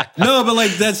 No, but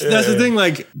like that's the thing.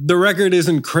 Like the record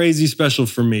isn't crazy special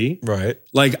for me. Right.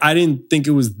 Like I didn't think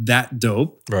it was that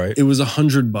dope. Right. It was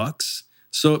 $100.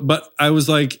 So, but I was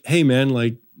like, hey man,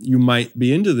 like you might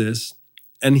be into this.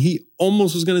 And he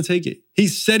almost was going to take it. He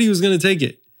said he was going to take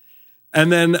it.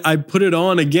 And then I put it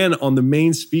on again on the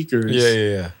main speakers.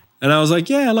 Yeah. And I was like,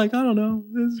 yeah, like, I don't know.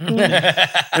 This is cool.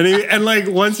 and like,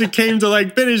 once it came to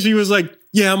like finish, he was like,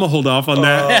 yeah, I'm going to hold off on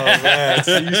that. Oh, man.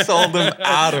 So you sold them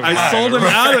out of it. I sold him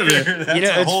out of it.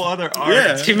 That's a whole other art.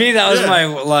 Yeah. To me, that was my,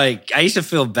 like, I used to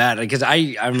feel bad because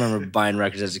I remember buying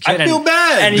records as a kid. I feel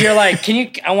bad. And you're like,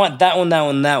 I want that one, that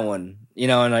one, that one.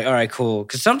 And like, all right, cool.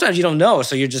 Because sometimes you don't know.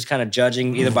 So you're just kind of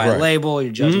judging either by a label,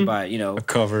 you're judging by, a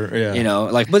cover,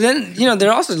 but then,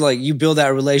 they're also like, you build that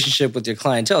relationship with your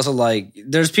clientele. So like,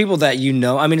 there's people that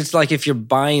I mean, it's like if you're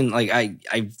buying, like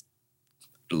I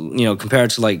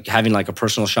compared to like having like a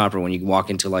personal shopper when you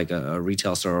walk into like a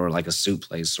retail store or like a soup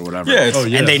place or whatever.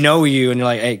 Yeah. And they know you and you're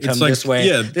like, hey, come this way.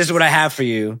 Yeah. This is what I have for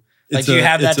you. Like, do you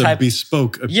have that type? It's a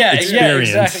bespoke experience. Yeah,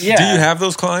 exactly. Yeah. Do you have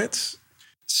those clients?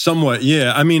 Somewhat,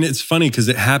 yeah. I mean, it's funny because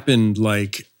it happened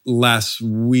like last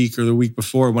week or the week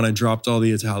before when I dropped all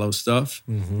the Italo stuff.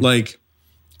 Mm-hmm. Like,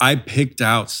 I picked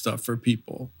out stuff for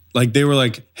people. Like, they were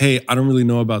like, hey, I don't really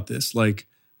know about this. Like,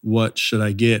 what should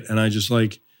I get? And I just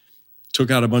like took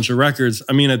out a bunch of records.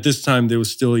 I mean, at this time, there was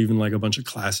still even like a bunch of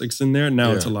classics in there.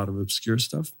 Now it's a lot of obscure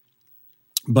stuff.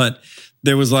 But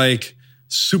there was like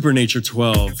Super Nature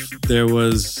 12. There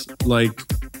was like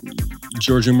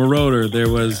Georgian Moroder. There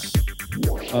was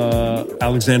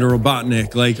Alexander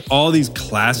Robotnik, like all these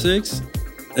classics.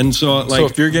 And so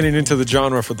if you're getting into the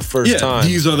genre for the first time,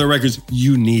 these are the records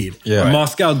you need. Yeah. Right.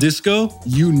 Moscow Disco,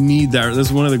 you need that.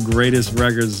 That's one of the greatest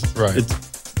records. Right.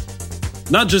 It's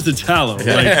not just Italo, like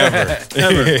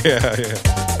ever.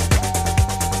 Yeah.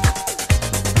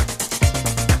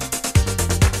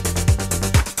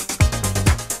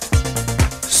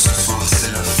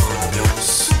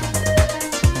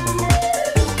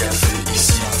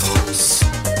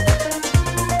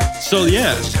 So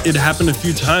yeah, it happened a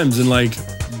few times, and like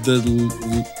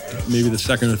maybe the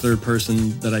second or third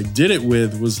person that I did it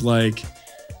with was like,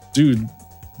 dude,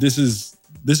 this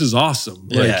is awesome.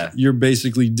 Like you're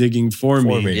basically digging for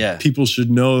me. Yeah. People should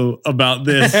know about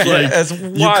this. Like That's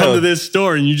wild. You come to this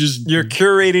store and you're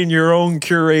curating your own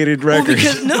curated records.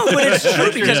 But it's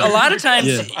true because a lot of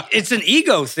times it's an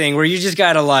ego thing where you just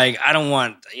gotta like, I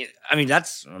mean,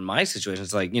 that's my situation.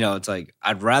 It's like, it's like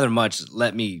I'd rather much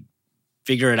let me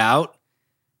figure it out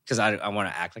because I want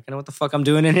to act like I know what the fuck I'm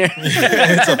doing in here.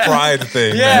 It's a pride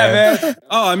thing. Man.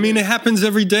 Oh, I mean, it happens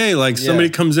every day. Like somebody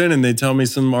comes in and they tell me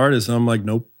some artist, and I'm like,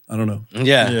 nope, I don't know.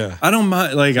 Yeah. I don't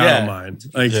mind. Like I don't mind.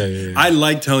 Like I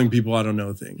like telling people I don't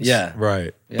know things. Yeah.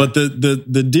 Right. Yeah. But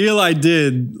the deal I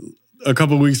did a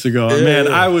couple weeks ago,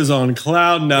 I was on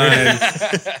cloud nine.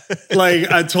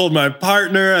 Like I told my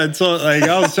partner, I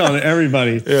was telling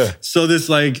everybody. Yeah. So this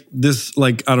I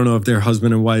don't know if they're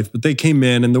husband and wife, but they came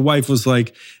in and the wife was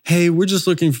like, hey, we're just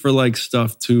looking for like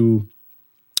stuff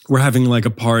we're having like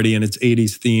a party and it's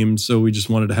 80s themed. So we just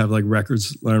wanted to have like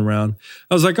records lying around.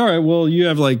 I was like, all right, well, you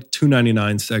have like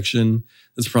 $2.99 section.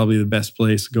 That's probably the best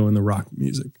place to go in the rock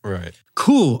music. Right.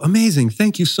 Cool. Amazing.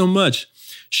 Thank you so much.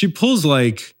 She pulls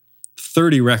like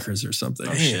 30 records or something.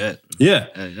 Oh, shit. Yeah.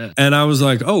 Yeah. And I was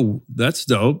like, oh, that's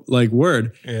dope. Like,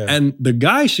 word. Yeah. And the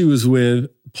guy she was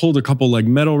with pulled a couple like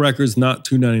metal records, not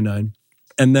 $2.99.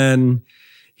 And then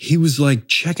he was like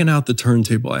checking out the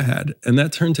turntable I had. And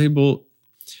that turntable,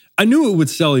 I knew it would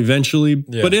sell eventually,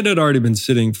 but it had already been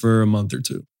sitting for a month or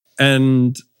two.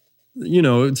 And, you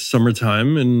know, it's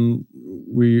summertime and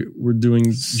we were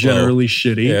doing generally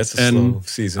shitty. Yeah, it's a slow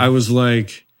season. I was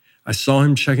like, I saw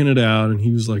him checking it out and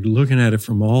he was like looking at it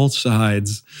from all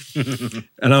sides.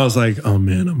 And I was like, oh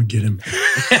man, I'm gonna get him.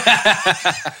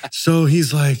 So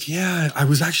he's like, yeah, I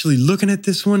was actually looking at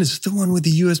this one. It's the one with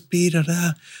the USB. Da-da.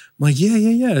 I'm like,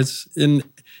 yeah. And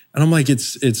I'm like,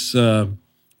 it's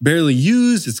barely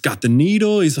used. It's got the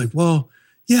needle. He's like, well,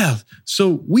 yeah.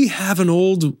 So we have an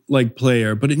old like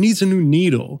player, but it needs a new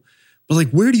needle. But like,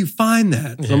 where do you find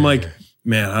that? So I'm like,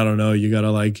 man, I don't know. You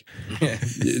gotta like,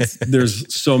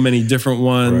 there's so many different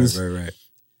ones. Right.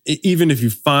 Even if you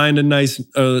find a nice,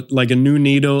 like a new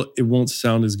needle, it won't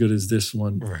sound as good as this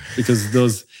one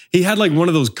because he had like one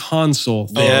of those console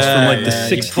things from like the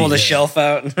 60s. You pull the shelf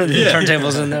out, the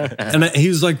turntable's in there. And he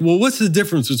was like, well, what's the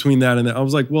difference between that and that? I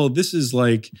was like, well, this is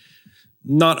like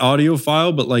not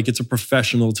audiophile, but like it's a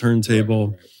professional turntable.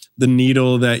 Right. The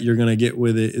needle that you're going to get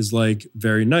with it is like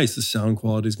very nice. The sound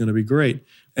quality is going to be great.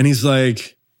 And he's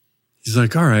like,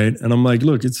 all right. And I'm like,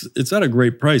 look, it's at a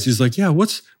great price. He's like, yeah,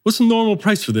 what's the normal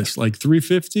price for this? Like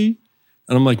 $350?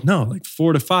 And I'm like, no, like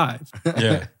 $4 to $5.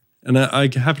 Yeah. And I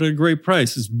have it at a great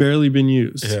price. It's barely been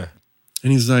used. Yeah.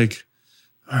 And he's like,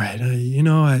 all right, you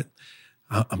know,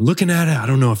 I'm looking at it. I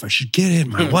don't know if I should get it.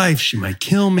 My wife, she might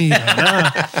kill me.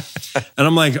 And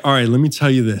I'm like, all right, let me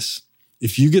tell you this.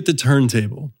 If you get the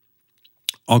turntable,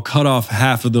 I'll cut off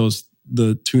half of the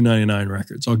 $2.99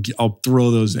 records. I'll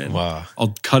throw those in. Wow.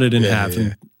 I'll cut it in half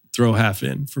and throw half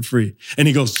in for free. And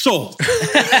he goes, sold.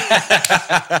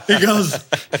 he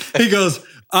goes,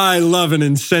 I love an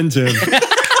incentive.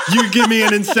 You give me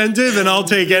an incentive and I'll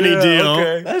take any deal.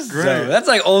 Okay. That's great. That's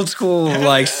like old school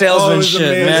like salesmanship,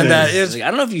 man. That is. I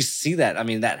don't know if you see that. I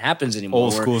mean, that happens anymore.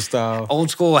 Old school style. Old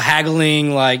school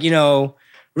haggling, like, you know,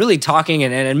 really talking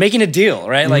and making a deal,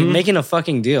 right? Like making a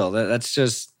fucking deal. That's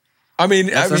just. I mean,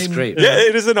 that's great. Yeah,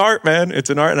 it is an art, man.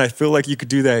 It's an art, and I feel like you could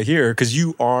do that here because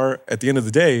you are, at the end of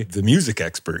the day, the music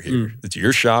expert here. It's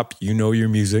your shop. You know your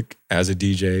music as a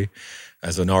DJ,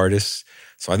 as an artist.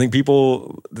 So I think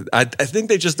people, I think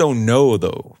they just don't know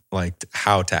though, like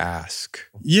how to ask.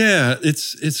 Yeah,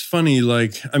 it's funny.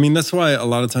 Like, I mean, that's why a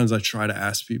lot of times I try to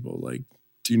ask people, like,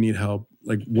 do you need help?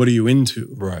 Like, what are you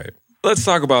into? Right. Let's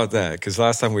talk about that because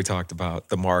last time we talked about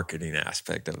the marketing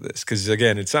aspect of this. Because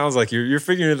again, it sounds like you're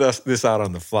figuring this out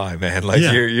on the fly, man. Like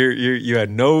you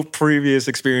had no previous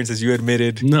experience, as you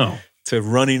admitted, to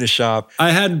running a shop.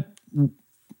 I had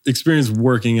experience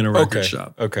working in a record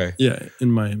shop. Okay, yeah,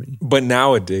 in Miami. But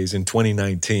nowadays, in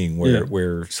 2019,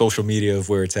 where social media is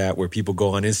where it's at, where people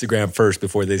go on Instagram first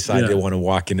before they decide they want to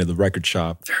walk into the record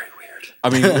shop. Very weird. I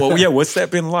mean, well, yeah. What's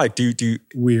that been like? Do you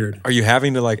weird? Are you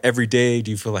having to like every day? Do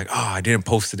you feel like, oh, I didn't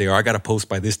post today, or I got to post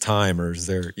by this time, or is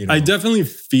there? You know, I definitely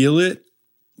feel it.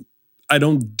 I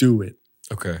don't do it.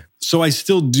 Okay. So I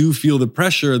still do feel the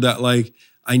pressure that like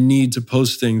I need to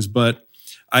post things, but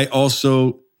I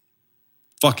also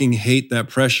fucking hate that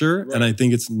pressure, and I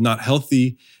think it's not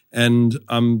healthy. And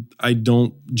I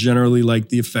don't generally like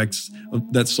the effects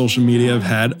that social media have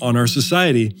had on our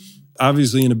society.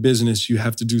 Obviously, in a business, you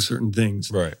have to do certain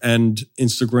things. Right. And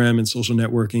Instagram and social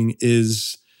networking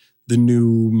is the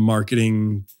new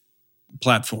marketing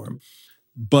platform.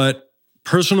 But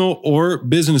personal or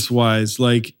business-wise,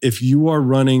 like if you are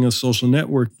running a social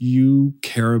network, you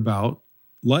care about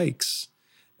likes.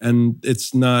 And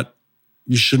it's not,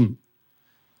 you shouldn't.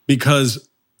 Because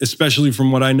especially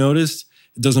from what I noticed,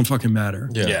 it doesn't fucking matter.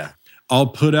 Yeah. I'll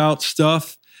put out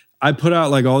stuff. I put out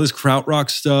like all this krautrock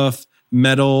stuff,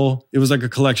 metal. It was like a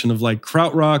collection of like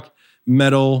krautrock,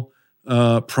 metal,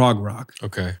 prog rock.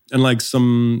 Okay. And like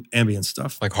some ambient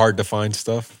stuff. Like hard to find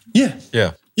stuff? Yeah.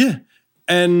 Yeah. Yeah.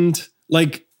 And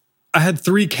like I had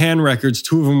 3 can records,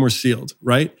 2 of them were sealed,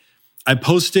 right? I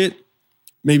post it,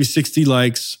 maybe 60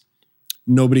 likes.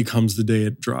 Nobody comes the day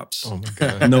it drops. Oh my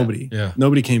God. Nobody. Yeah.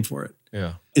 Nobody came for it.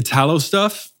 Yeah. Italo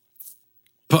stuff.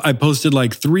 I posted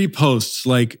like 3 posts,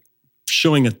 like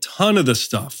showing a ton of the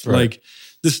stuff. Right. Like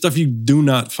this stuff you do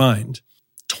not find.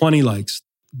 20 likes.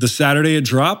 The Saturday it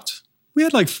dropped, we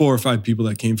had like 4 or 5 people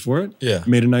that came for it. Yeah.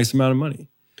 Made a nice amount of money.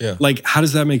 Yeah. Like, how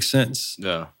does that make sense?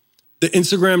 Yeah. The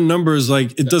Instagram numbers,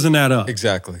 like, it doesn't add up.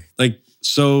 Exactly. Like,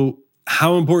 so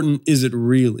how important is it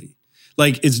really?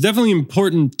 Like, it's definitely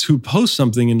important to post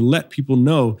something and let people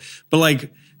know. But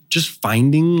like, just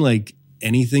finding like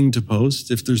anything to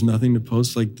post, if there's nothing to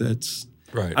post, like that's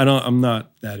right. I'm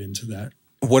not that into that.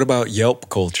 What about Yelp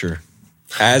culture?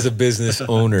 As a business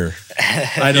owner, you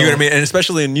know what I mean, and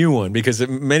especially a new one, because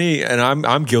many, and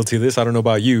I'm guilty of this. I don't know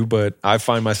about you, but I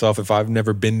find myself, if I've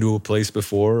never been to a place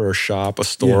before, or a shop, a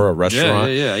store, a restaurant,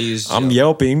 I'm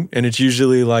Yelping, and it's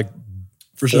usually like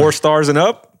for 4 stars and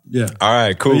up. Yeah. All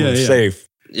right, cool, safe.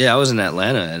 Yeah, I was in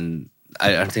Atlanta, and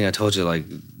I think I told you, like,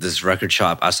 this record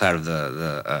shop outside of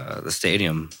the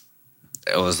stadium.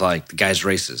 It was like the guy's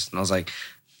racist, and I was like,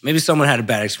 maybe someone had a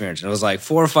bad experience. And it was like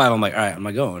 4 or 5. I'm like, all right, I'm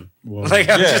not going. Whoa. Like,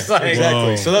 I'm just like,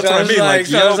 exactly. So that's what I mean. Like,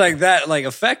 so I was like, that like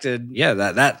affected. Yeah,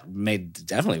 that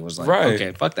definitely was like,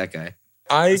 okay, fuck that guy.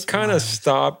 I kind of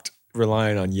stopped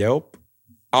relying on Yelp.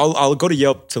 I'll go to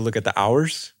Yelp to look at the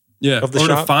hours. Of the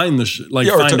shop. To find the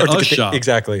find a shop.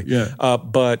 Exactly. Yeah.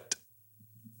 But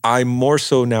I more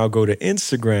so now go to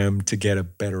Instagram to get a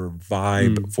better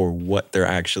vibe for what they're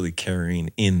actually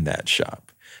carrying in that shop.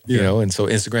 You know, and so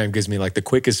Instagram gives me like the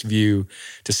quickest view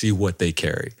to see what they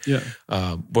carry. Yeah.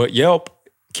 But Yelp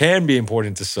can be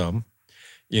important to some.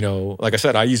 You know, like I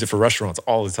said, I use it for restaurants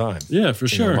all the time. Yeah, for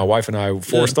sure. You know, my wife and I,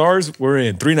 4 stars, we're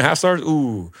in. 3.5 stars,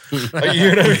 ooh. Like,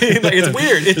 you know what I mean? Like, it's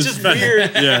weird. It's just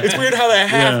weird. Yeah. It's weird how that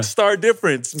half-star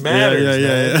difference matters.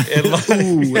 Yeah. And like,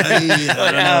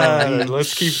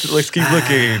 let's keep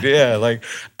looking. Yeah, like,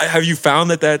 have you found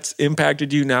that that's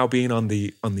impacted you now being on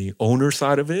the owner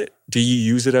side of it? Do you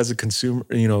use it as a consumer,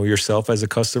 you know, yourself as a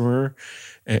customer?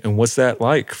 And what's that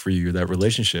like for you, that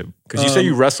relationship? Because you say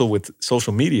you wrestle with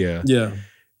social media. Yeah.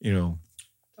 You know,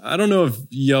 I don't know if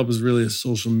Yelp is really a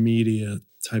social media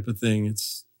type of thing.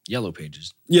 It's Yellow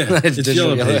Pages. Yeah, it's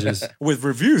Yellow Pages. With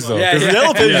reviews, though. Because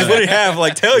Yellow Pages wouldn't have,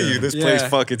 like, tell you this place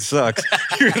fucking sucks.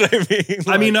 You know what I mean? Like,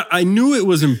 I mean, I knew it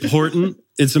was important.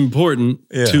 It's important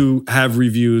to have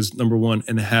reviews, number one,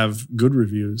 and have good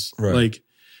reviews. Right. Like,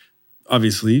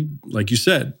 obviously, like you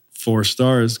said, 4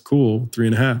 stars, cool,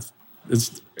 3.5.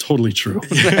 It's totally true.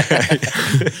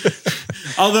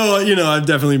 Although, you know, I've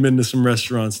definitely been to some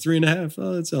restaurants. 3.5,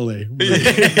 oh, it's LA.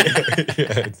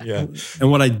 Yeah.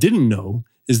 And what I didn't know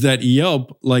is that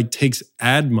Yelp like takes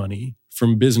ad money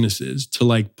from businesses to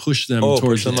like push them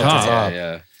towards the top.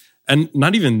 Yeah. And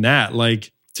not even that,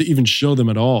 like to even show them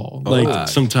at all. Like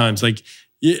sometimes, like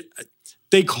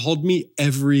they called me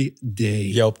every day.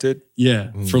 Yelp did?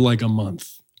 Yeah, for like a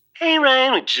month. Hey,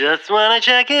 Ryan, we just want to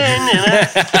check in.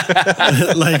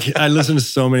 Like, I listen to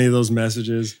so many of those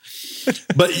messages.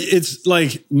 But it's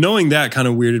like, knowing that kind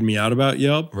of weirded me out about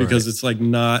Yelp because it's like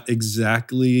not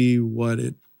exactly what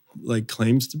it like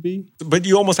claims to be. But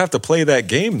you almost have to play that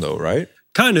game though, right?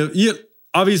 Kind of. Yeah.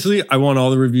 Obviously, I want all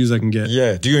the reviews I can get.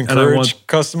 Yeah. Do you encourage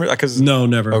customers? No,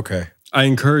 never. Okay. I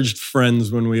encouraged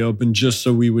friends when we opened just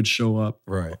so we would show up.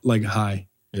 Right. Like, hi.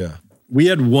 Yeah. We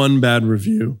had one bad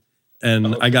review.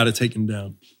 And I got it taken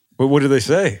down. But what did they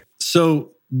say?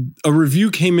 So a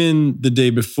review came in the day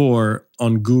before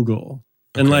on Google.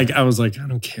 And like, I was like, I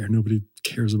don't care. Nobody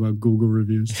cares about Google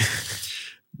reviews.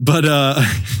 But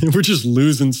we're just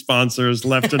losing sponsors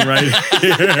left and right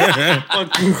here.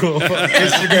 Fuck Google, fuck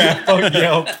Instagram, fuck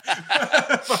Yelp.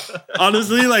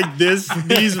 Honestly, like these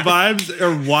vibes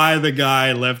are why the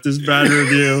guy left his bad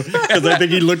review. Because I think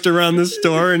he looked around the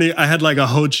store and I had like a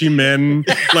Ho Chi Minh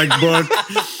like book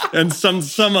and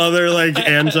some other like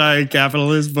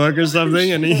anti-capitalist book or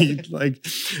something. And he like,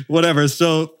 whatever.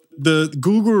 So the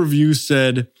Google review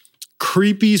said,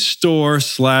 creepy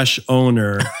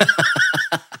store/owner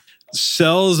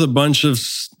sells a bunch of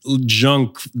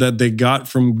junk that they got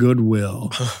from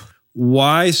Goodwill.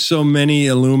 Why so many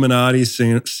Illuminati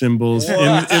symbols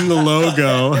in the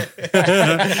logo?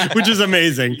 Which is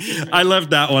amazing. I left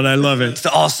that one. I love it. It's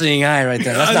the all-seeing eye right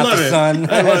there. That's not the sun.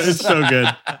 I love it. It's so good.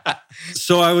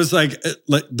 So I was like,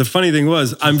 the funny thing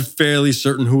was, I'm fairly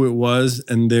certain who it was.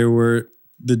 And there were,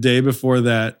 the day before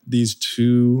that, these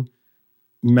 2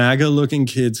 MAGA-looking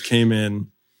kids came in.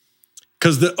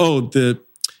 Because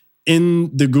in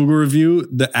the Google review,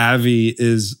 the Avi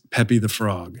is Peppy the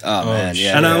Frog. Oh man,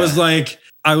 yeah. And I was like,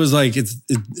 it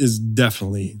is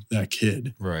definitely that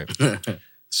kid. Right.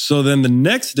 So then the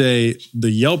next day,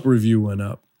 the Yelp review went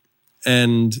up,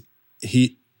 and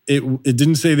it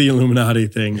didn't say the Illuminati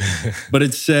thing, but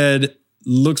it said,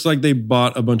 looks like they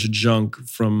bought a bunch of junk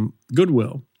from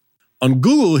Goodwill. On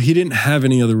Google, he didn't have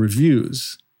any other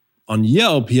reviews. On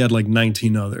Yelp, he had like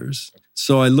 19 others.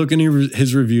 So I look in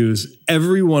his reviews.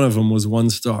 Every one of them was 1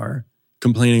 star,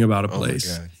 complaining about a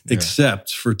place,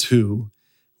 except for 2,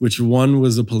 which one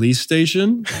was a police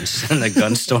station. In the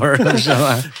gun store.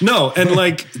 No, and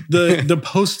like the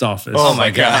post office. Oh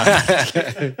my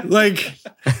God. Like,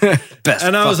 Best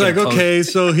and I was like, fucking okay,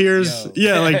 so here's,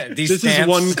 like, these this stamps. is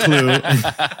one clue.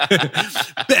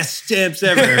 Best stamps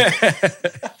ever.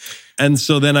 And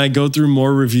so then I go through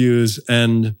more reviews,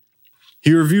 and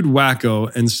he reviewed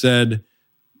Wacko and said,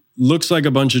 looks like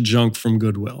a bunch of junk from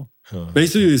Goodwill.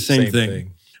 Basically the same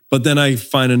thing. But then I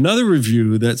find another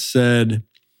review that said,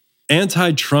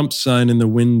 anti-Trump sign in the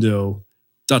window, ...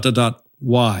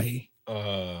 Why?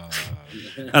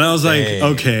 And I was like,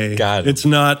 okay, it's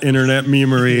not internet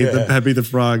memery. The Peppy the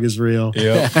Frog is real.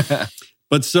 Yeah.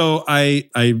 But so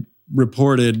I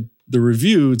reported the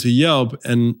review to Yelp,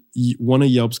 and one of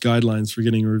Yelp's guidelines for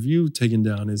getting a review taken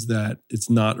down is that it's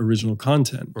not original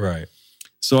content. Right.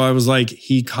 So I was like,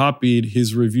 he copied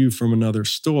his review from another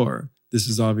store. This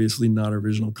is obviously not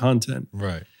original content.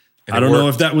 Right. I don't know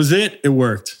if that was it. It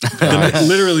worked.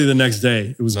 Literally the next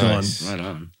day, it was gone. Right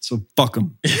on. So fuck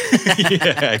him.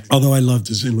 Although I loved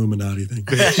his Illuminati thing.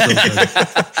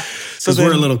 So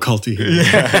we're a little culty here.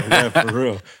 Yeah, for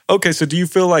real. Okay, so do you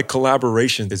feel like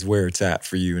collaboration is where it's at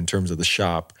for you in terms of the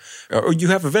shop? Or you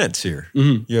have events here.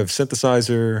 Mm-hmm. You have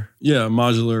synthesizer. Yeah,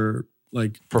 modular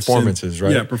like performances,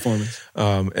 right? Yeah, performance.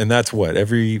 And that's what,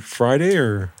 every Friday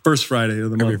or? First Friday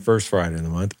of the month. Every first Friday of the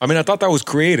month. I mean, I thought that was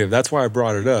creative. That's why I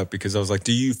brought it up, because I was like,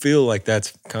 do you feel like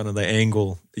that's kind of the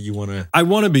angle that you want to? I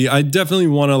want to be. I definitely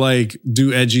want to like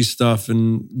do edgy stuff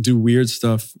and do weird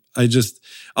stuff.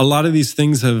 A lot of these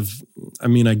things have, I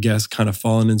guess, kind of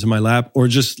fallen into my lap, or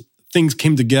just things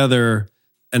came together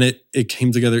and it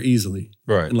came together easily.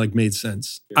 Right. And like made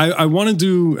sense. I want to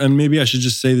do, and maybe I should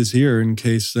just say this here in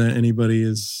case anybody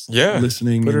is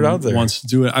listening put it out there. Wants to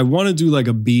do it. I want to do like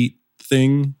a beat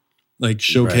thing, like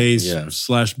showcase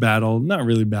 / battle. Not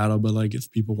really battle, but like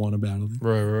if people want to battle.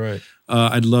 Right.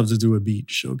 I'd love to do a beat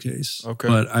showcase. Okay.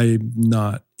 But I'm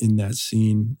not in that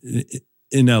scene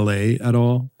in LA at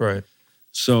all. Right.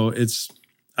 So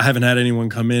I haven't had anyone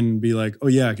come in and be like, oh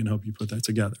yeah, I can help you put that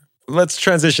together. Let's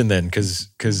transition then, because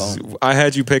I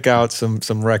had you pick out some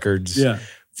records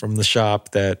from the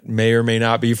shop that may or may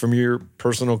not be from your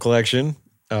personal collection,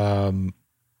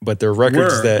 but they're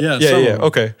records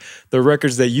okay. They're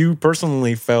records that you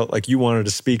personally felt like you wanted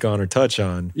to speak on or touch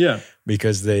on,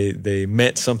 because they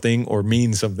meant something or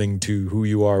mean something to who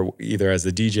you are, either as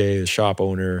the DJ, the shop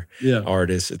owner,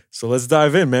 artist. So let's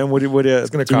dive in, man. What it's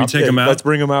going to take them out? Let's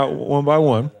bring them out one by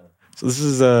one. So this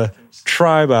is a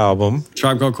Tribe album.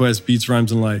 Tribe Called Quest, Beats,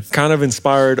 Rhymes, and Life. Kind of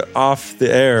inspired off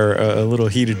the air a little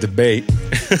heated debate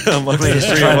amongst the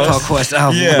three Tribe of us. Called Quest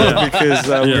album. Yeah, because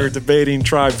we were debating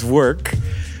Tribe's work.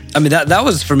 I mean, that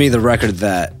was for me the record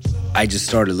that I just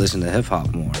started listening to hip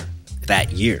hop more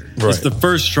that year. Right. It's the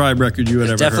first Tribe record you had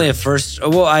ever definitely heard. a first.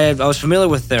 Well, I was familiar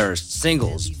with their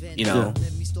singles,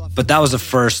 but that was the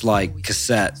first like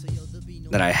cassette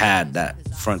that I had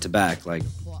that front to back, like.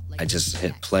 I just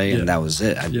hit play and that was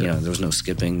it. There was no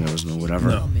skipping, there was no whatever.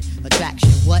 No. Attraction,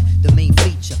 what? The main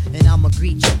feature. And I'm a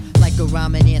creature, like a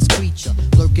rhyming ass creature.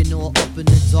 Lurking all up in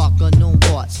the dark, unknown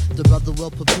parts. The brother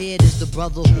well prepared is the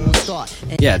brother who will start.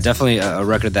 And Definitely a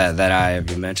record that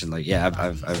you mentioned. Like,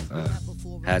 I've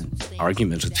had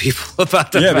arguments with people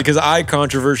about that. Yeah, because I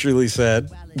controversially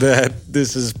said that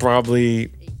this is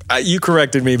probably... you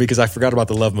corrected me because I forgot about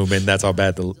the Love Movement. That's how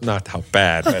bad, not how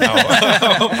bad, but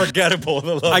how forgettable the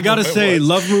Love Movement I gotta say, was.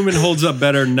 Love Movement holds up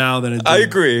better now than it did I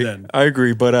agree. then. I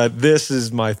agree. But this is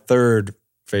my third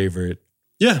favorite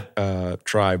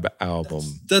Tribe album.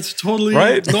 That's totally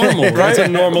right? normal. Right? That's a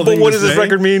normal thing. But what to does this say.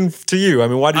 record mean to you? I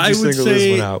mean, why did you I would single this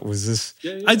say- one out? Was this...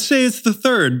 I'd say it's the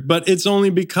third, but it's only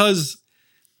because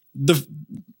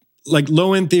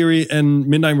Low End Theory and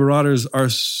Midnight Marauders are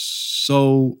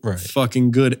so fucking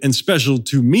good and special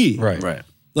to me. Right.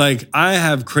 Like, I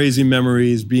have crazy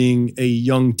memories being a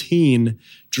young teen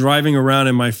driving around,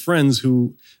 and my friends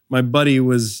my buddy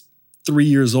was 3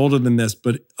 years older than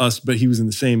but he was in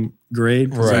the same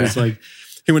grade. So it was like,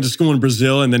 he went to school in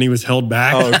Brazil and then he was held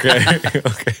back. Oh,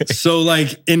 okay. So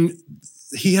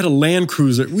he had a Land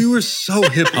Cruiser. We were so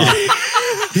hip hop.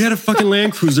 He had a fucking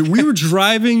Land Cruiser. We were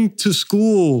driving to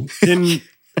school in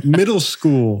middle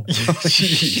school.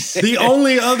 The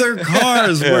only other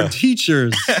cars were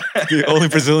teachers. The only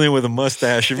Brazilian with a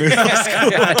mustache in middle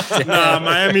school. Nah,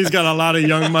 Miami's got a lot of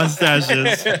young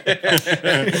mustaches.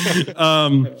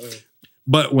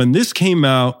 But when this came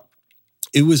out,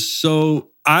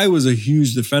 I was a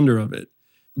huge defender of it.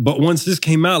 But once this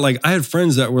came out, I had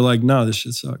friends that were like, nah, this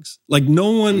shit sucks.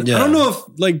 No one, I don't know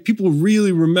if people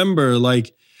really remember,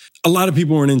 a lot of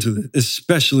people weren't into it,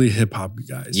 especially hip hop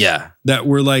guys. Yeah. That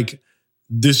were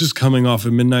this is coming off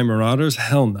of Midnight Marauders?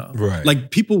 Hell no. Right.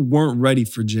 Like, people weren't ready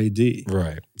for JD.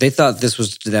 Right. They thought this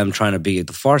was them trying to be at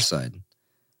the Far Side.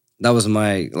 That was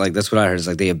that's what I heard. It's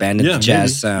like they abandoned the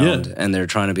jazz sound and they're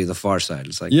trying to be the Far Side.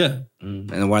 It's like,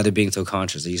 and why are they being so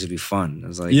conscious? They used to be fun. It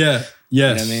was like, yes. You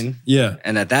know what I mean? Yeah.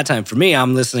 And at that time, for me,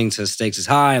 I'm listening to Stakes is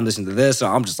High. I'm listening to this.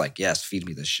 So I'm just like, yes, feed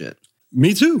me this shit.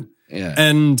 Me too. Yeah.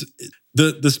 And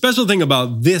the special thing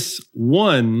about this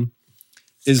one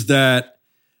is that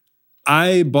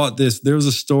I bought this. There was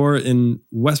a store in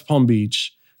West Palm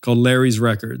Beach called Larry's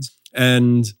Records.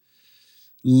 And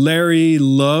Larry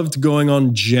loved going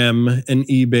on Gem and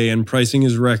eBay and pricing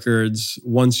his records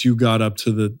once you got up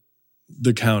to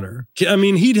the counter. I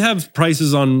mean, he'd have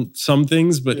prices on some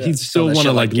things, but he'd still want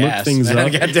to like look things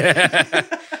up.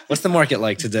 What's the market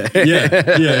like today?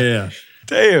 Yeah.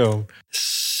 Damn.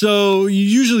 So you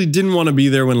usually didn't want to be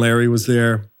there when Larry was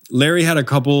there. Larry had a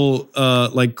couple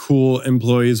like cool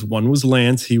employees. One was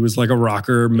Lance. He was like a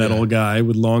rocker metal guy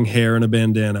with long hair and a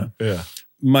bandana. Yeah.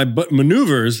 My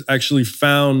maneuvers actually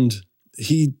found,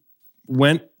 he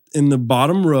went in the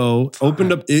bottom row,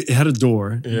 opened up, it had a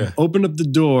door, opened up the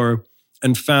door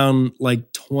and found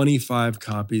like 25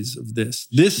 copies of this.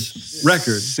 This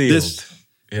record, sealed.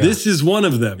 This is one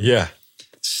of them. Yeah.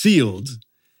 Sealed.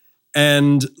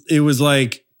 And it was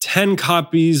like 10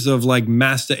 copies of like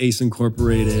Master Ace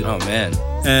Incorporated. Oh, man.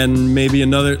 And maybe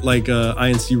another like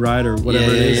INC Ride or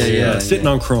whatever it is. Sitting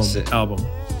on Chrome album.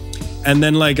 And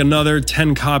then like another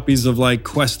 10 copies of like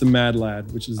Quest the Mad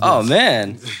Lad, which is this. Oh,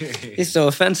 man. He's so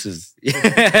offensive.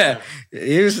 That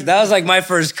was like my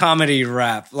first comedy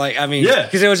rap. Like, I mean,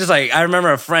 because it was just like, I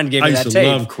remember a friend gave me that tape. I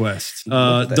used to love Quest.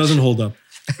 Doesn't hold up.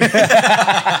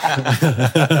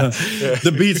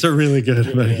 The beats are really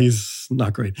good, but he's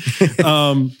not great.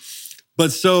 But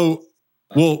so,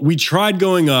 we tried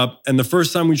going up, and the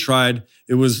first time we tried,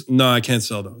 it was, no, I can't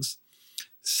sell those.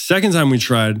 Second time we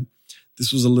tried,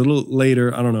 this was a little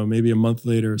later, I don't know, maybe a month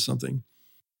later or something.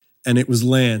 And it was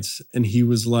Lance, and he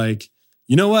was like,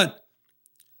 you know what?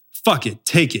 Fuck it,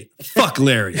 take it. Fuck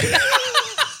Larry.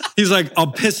 He's like,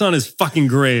 I'll piss on his fucking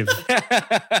grave.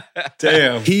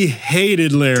 Damn. He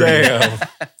hated Larry. Damn.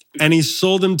 And he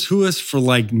sold them to us for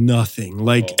like nothing.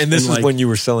 And this is when you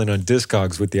were selling on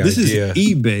Discogs with the idea. This is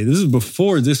eBay. This is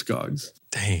before Discogs.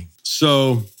 Dang.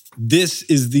 So this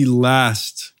is the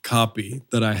last copy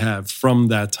that I have from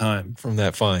that time. From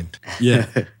that find. Yeah.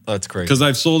 That's crazy. Because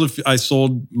I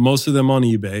sold most of them on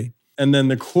eBay. And then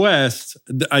the Quest,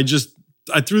 I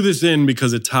threw this in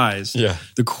because it ties. Yeah.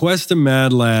 The Quest of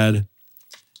Mad Lad,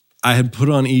 I had put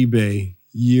on eBay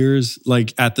years,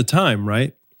 like at the time,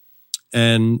 right?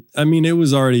 And I mean, it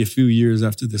was already a few years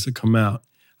after this had come out.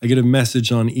 I get a message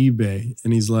on eBay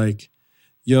and he's like,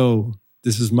 yo,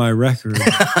 this is my record.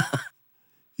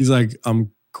 He's like,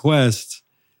 I'm Quest.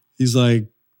 He's like,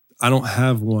 I don't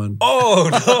have one. Oh,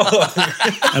 no.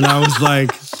 And I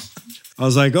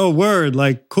was like, oh, word,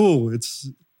 like, cool. It's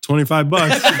 $25.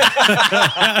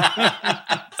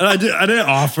 And I didn't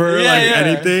offer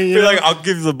anything. You're like, I'll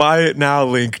give the buy it now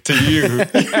link to you.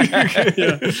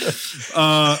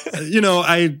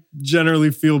 I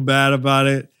generally feel bad about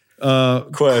it.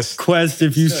 Quest,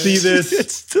 if you see this,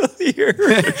 it's still here.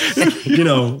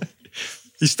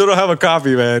 You still don't have a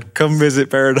copy, man. Come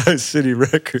visit Paradise City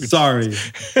Records. Sorry.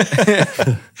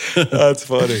 That's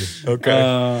funny.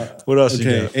 Okay. What else you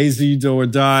got? AZ Do or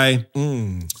Die.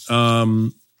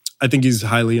 I think he's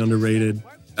highly underrated.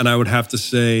 And I would have to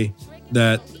say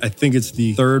that I think it's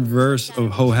the third verse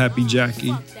of Ho Happy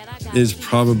Jackie is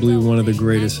probably one of the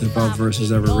greatest hip-hop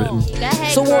verses ever written.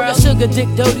 So all your sugar dick,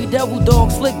 dirty devil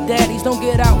dog, slick daddies, don't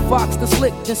get out foxed and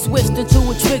slicked and switched into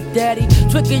a trick daddy.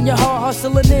 Tricking your heart,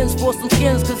 hustling ends for some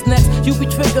skins, cause next you be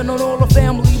tricking on all the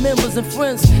family members and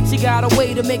friends. She got a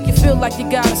way to make you feel like you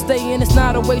gotta stay in. It's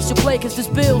not a waste you play, cause there's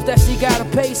bills that she gotta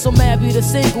pay. So marry the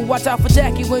single, watch out for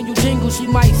Jackie when you jingle. She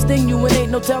might sting you and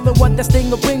ain't no telling what that sting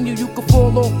will bring you. You could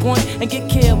fall off point and get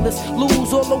careless,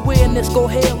 lose all awareness, go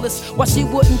hairless. Why she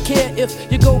wouldn't care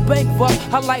if you go bankrupt?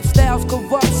 Her lifestyle's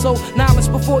corrupt, so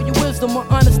knowledge before your wisdom or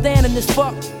understanding is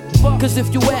fucked. Cause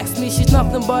if you ask me, she's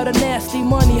nothing but a nasty,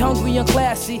 money hungry and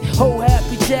classy Ho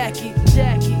Happy Jackie.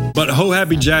 But Ho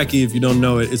Happy Jackie, if you don't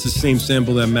know it, it's the same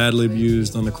sample that Madlib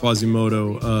used on the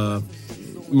Quasimodo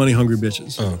Money Hungry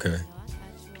Bitches. Oh, okay.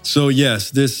 So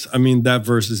yes, that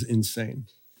verse is insane.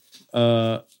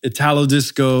 Italo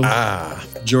Disco,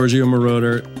 Giorgio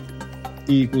Moroder,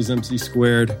 E = MC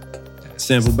squared,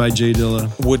 sampled by J Dilla.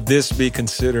 Would this be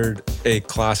considered a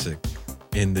classic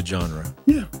in the genre?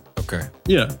 Yeah. Okay.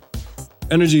 Yeah.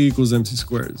 Energy = MC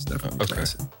squared is definitely a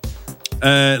classic.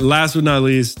 Last but not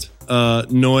least,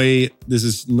 Noi. This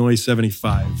is Noi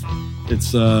 75.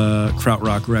 It's a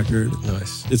krautrock record.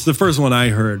 Nice. It's the first one I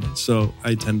heard, so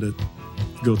I tend to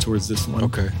go towards this one.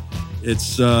 Okay.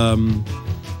 It's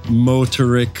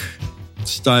motoric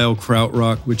style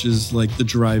krautrock, which is like the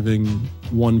driving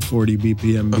 140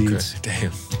 BPM beats. Okay.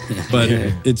 Damn. But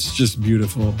it's just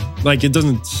beautiful. Like, it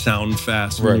doesn't sound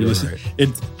fast when you listen.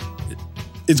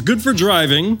 It's good for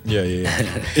driving. Yeah.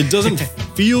 It doesn't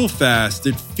feel fast.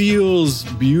 It feels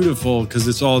beautiful because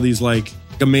it's all these like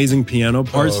amazing piano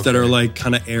parts that are like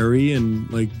kind of airy and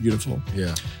like beautiful.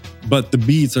 Yeah. But the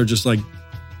beats are just like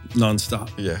nonstop.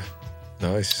 Yeah.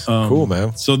 Nice. Cool,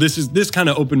 man. So this kind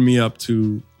of opened me up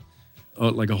to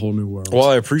like a whole new world. Well,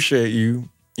 I appreciate you,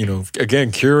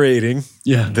 again, curating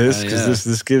this, because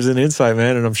this gives an insight,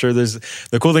 man. And I'm sure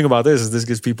the cool thing about this is this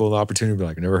gives people the opportunity to be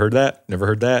like, never heard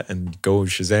that, and go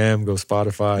Shazam, go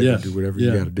Spotify, and do whatever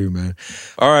you got to do, man.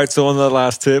 All right, so on the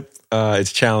last tip,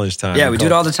 it's challenge time. Yeah, we do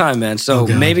it all the time, man. So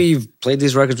maybe you've played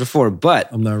these records before, but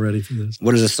I'm not ready for this.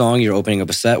 What is a song you're opening up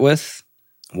a set with?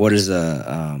 What is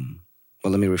let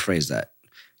me rephrase that.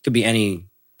 It could be any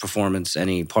performance,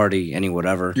 any party, any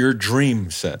whatever. Your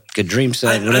dream set. Good dream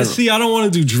set, whatever. I don't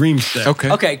want to do dream set.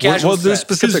 Okay, casual set.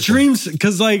 Specific dreams,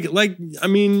 because like I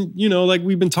mean, like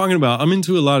we've been talking about, I'm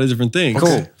into a lot of different things.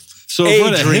 Cool. So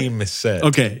a dream set.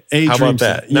 Okay, How about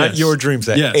that? Set. Not your dream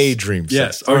set. Yes. A dream set.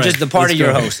 Yes. Or just the party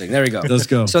you're hosting. There we go. Let's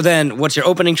go. So then, what's your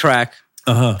opening track?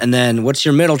 And then what's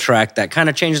your middle track that kind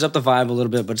of changes up the vibe a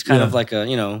little bit, but it's kind of like a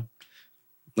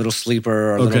little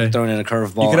sleeper or a little throwing in a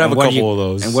curveball. You could have a couple of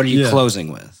those. And what are you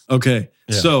closing with? Okay.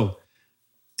 Yeah. So,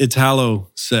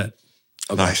 Italo set.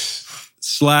 Okay. Nice.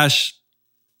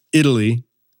 / Italy,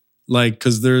 like,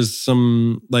 because there's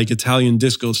some like Italian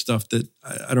disco stuff that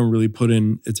I don't really put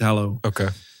in Italo. Okay.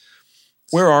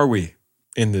 Where are we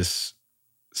in this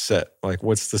set? Like,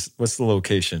 what's the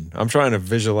location? I'm trying to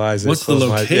visualize it. What's the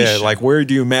location? like, where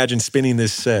do you imagine spinning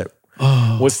this set?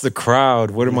 What's the crowd?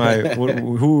 What am I? Who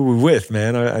are we with,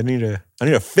 man? I need to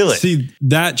feel it. See,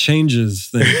 that changes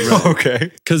things. Right?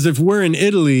 Okay. Because if we're in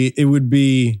Italy, it would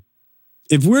be,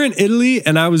 if we're in Italy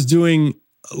and I was doing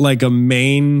like a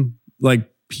main, like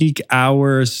peak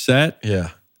hour set.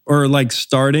 Yeah. Or like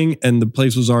starting and the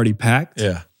place was already packed.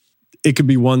 Yeah. It could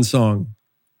be one song.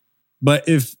 But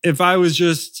if I was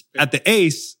just at the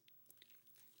Ace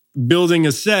building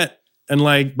a set, and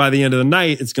like by the end of the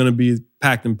night, it's going to be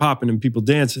packed and popping and people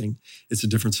dancing, it's a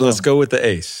different song. Let's go with the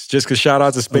Ace. Just because shout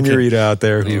out to Spinurita out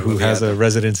there who has a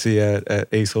residency at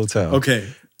Ace Hotel. Okay.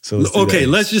 So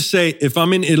let's just say if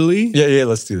I'm in Italy. Yeah,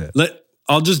 let's do that.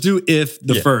 I'll just do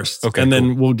first. Okay, and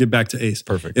then we'll get back to Ace.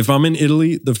 Perfect. If I'm in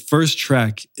Italy, the first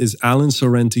track is Alan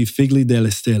Sorrenti, Figli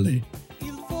delle Stelle.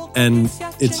 And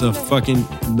it's a fucking,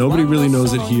 nobody really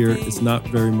knows it here. It's not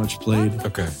very much played.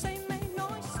 Okay.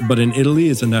 But in Italy,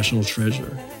 it's a national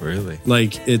treasure. Really?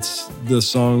 Like, it's the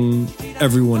song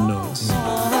everyone knows.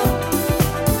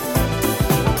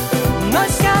 Noi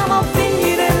siamo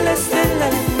figli delle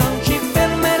stelle, non ci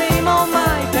fermeremo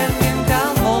mai per niente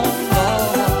al mondo.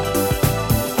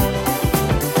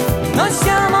 Noi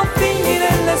siamo figli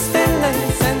delle stelle,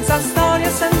 senza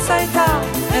storia, senza età,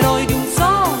 eroi di un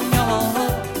sogno.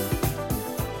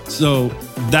 So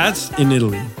that's in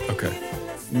Italy. Okay.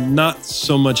 Not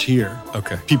so much here.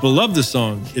 Okay. People love the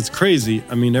song. It's crazy.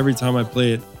 I mean, every time I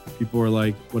play it, people are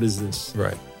like, what is this?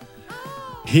 Right.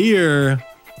 Here,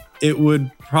 it would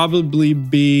probably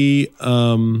be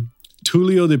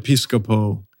Tullio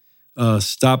d'Episcopo,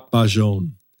 Stop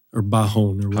Bajon, or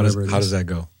Bajon, or whatever it is. How does that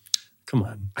go? Come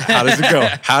on. How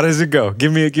does it go?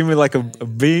 Give me like a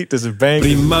beat. Does it bang?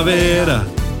 Primavera.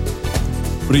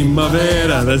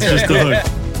 That's just the hook.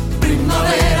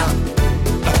 Primavera.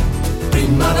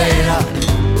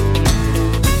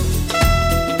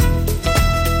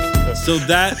 So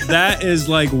that is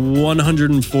like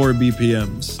 104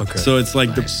 BPMs. Okay. So it's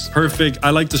like the perfect, I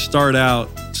like to start out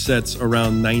sets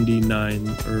around 99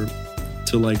 or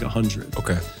to like 100.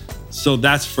 Okay. So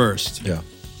that's first. Yeah.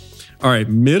 All right,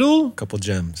 middle? Couple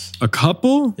gems. A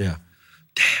couple? Yeah.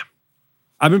 Damn.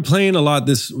 I've been playing a lot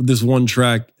this one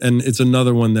track, and it's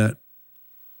another one that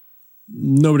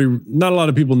not a lot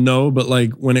of people know, but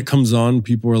like when it comes on,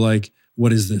 people are like,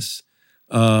 what is this?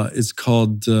 It's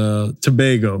called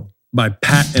Tobago by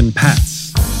Pat and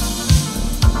Pats.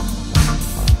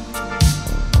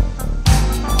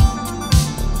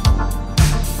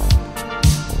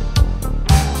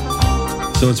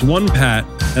 So it's one Pat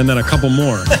and then a couple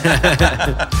more.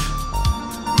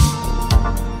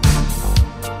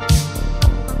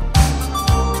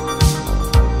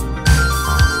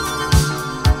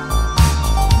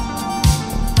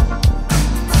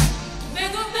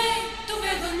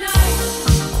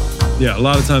 Yeah, a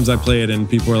lot of times I play it and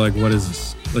people are like, what is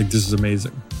this? Like, this is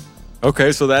amazing.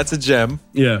 Okay, so that's a gem.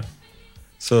 Yeah.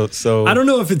 So I don't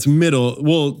know if it's middle.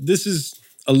 Well, this is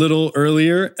a little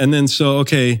earlier. And then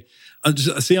okay. I'm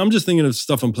just thinking of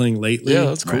stuff I'm playing lately. Yeah,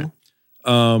 that's cool.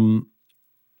 Right?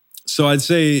 So I'd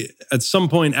say at some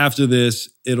point after this,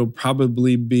 it'll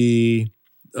probably be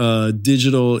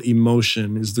Digital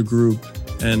Emotion is the group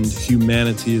and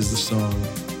Humanity is the song.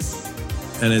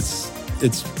 And it's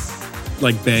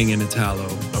like banging Italo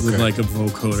with like a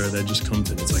vocoder that just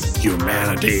comes in. It's like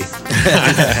Humanity.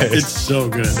 It's so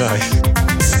good. Nice.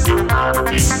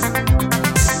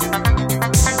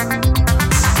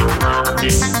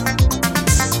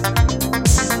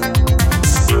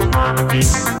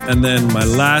 And then my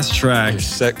last track,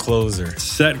 Set Closer.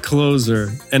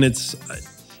 And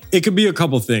it could be a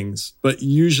couple things, but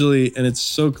usually, and it's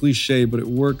so cliche, but it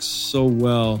works so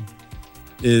well,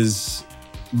 is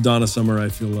Donna Summer, I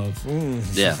Feel Love.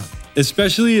 Yeah.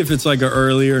 Especially if it's like an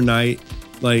earlier night,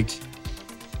 like,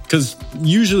 because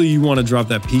usually you want to drop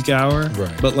that peak hour,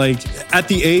 right? But like at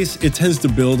the Ace, it tends to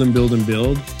build and build and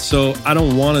build. So I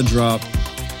don't want to drop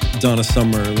Donna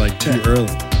Summer like too early.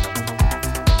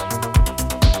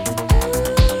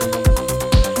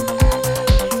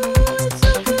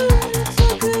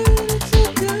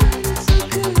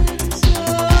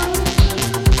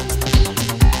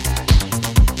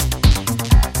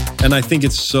 And I think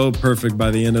it's so perfect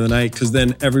by the end of the night because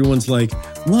then everyone's like,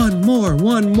 one more.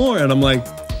 And I'm like,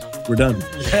 we're done.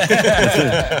 That's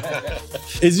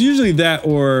it. It's usually that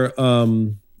or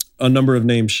a number of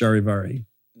names, Charivari.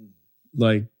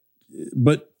 Like,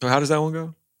 but. So how does that one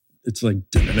go? It's like.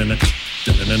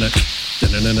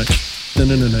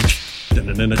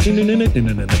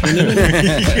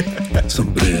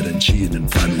 Some bread and cheese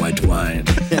and fine white wine.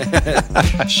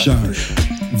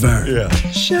 Charivari. Yeah.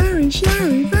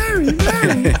 Charivari.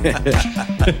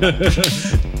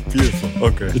 Beautiful.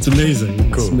 Okay. It's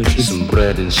amazing. Cool. Some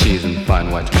bread and cheese and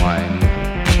fine white wine.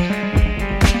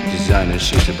 Designer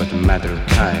shoes are but a matter of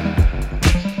time.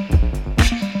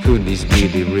 Could this be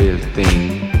the real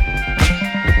thing?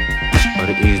 Or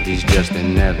is this just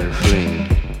another fling?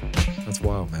 That's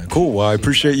wild, man. Cool. Well, I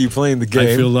appreciate you playing the game.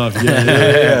 I Feel Love. Yeah.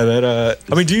 That.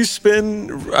 I mean, do you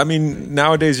spin? I mean,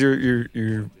 nowadays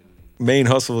your main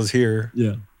hustle is here.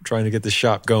 Yeah. Trying to get the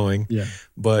shop going. Yeah.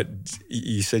 But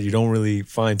you said you don't really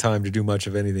find time to do much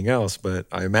of anything else. But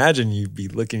I imagine you'd be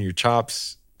licking your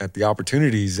chops at the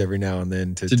opportunities every now and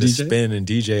then to spin and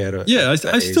DJ at a. Yeah, I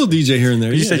still DJ here and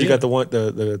there. You said you got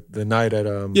the night at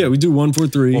Yeah, we do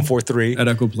 143. 143 at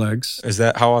Echoplex. Is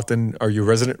that how often are you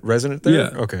resident there? Yeah.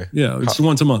 Okay. Yeah, it's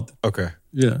once a month. Okay.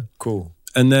 Yeah. Cool.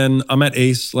 And then I'm at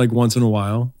Ace like once in a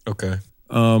while. Okay.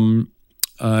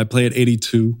 I play at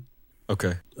 82.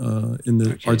 Okay. In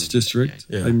the Arts District.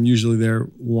 Yeah. I'm usually there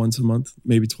once a month,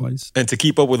 maybe twice. And to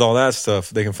keep up with all that stuff,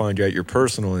 they can find you at your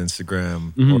personal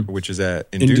Instagram, which is at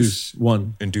Induce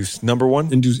 1. Induce number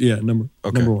 1? Induce, yeah, number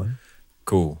 1.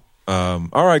 Cool. All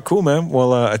right, cool, man.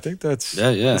 Well, I think that's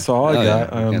all I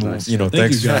got. Nice.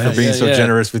 Thanks for being so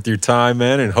generous with your time,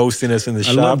 man, and hosting us in the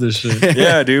shop. I love this shit.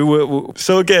 Yeah, dude.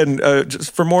 So again,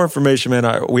 just for more information,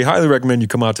 man, we highly recommend you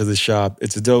come out to the shop.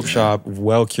 It's a dope shop,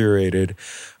 well curated.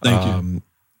 Thank you.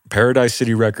 Paradise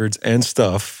City Records and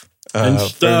stuff. For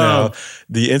now.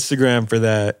 The Instagram for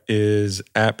that is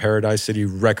at Paradise City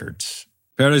Records.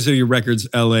 Paradise City Records,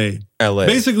 LA.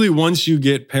 Basically, once you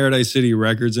get Paradise City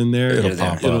Records in there, it'll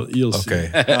pop up. You'll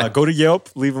see. Go to Yelp,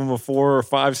 leave them a 4 or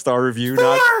 5 star review,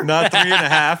 not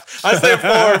 3.5. I say 4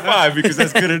 or 5 because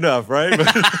that's good enough, right? Give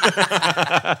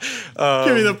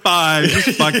me the 5.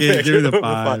 Just fuck it. Give me the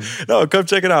 5. No, come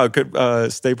check it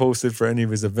out. Stay posted for any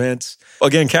of his events.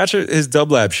 Again, catch his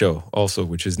Dublab show also,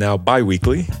 which is now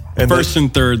bi-weekly. And First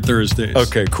and third Thursdays.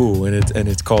 Okay, cool. And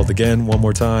it's called, again, one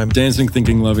more time, Dancing,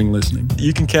 Thinking, Loving, Listening.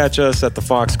 You can catch us at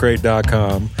thefoxcrate.com.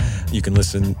 You can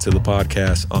listen to the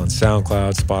podcast on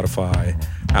SoundCloud, Spotify,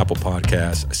 Apple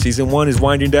Podcasts. Season 1 is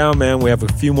winding down, man. We have a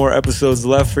few more episodes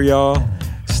left for y'all.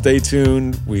 Stay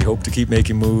tuned. We hope to keep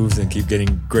making moves and keep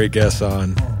getting great guests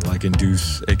on, like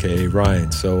Induce, aka Ryan.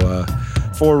 So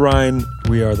for Ryan,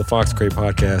 we are the Fox Crate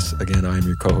Podcast. Again, I am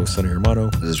your co-host, Sonny Hermano.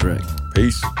 This is Rick.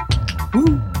 Peace.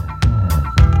 Woo.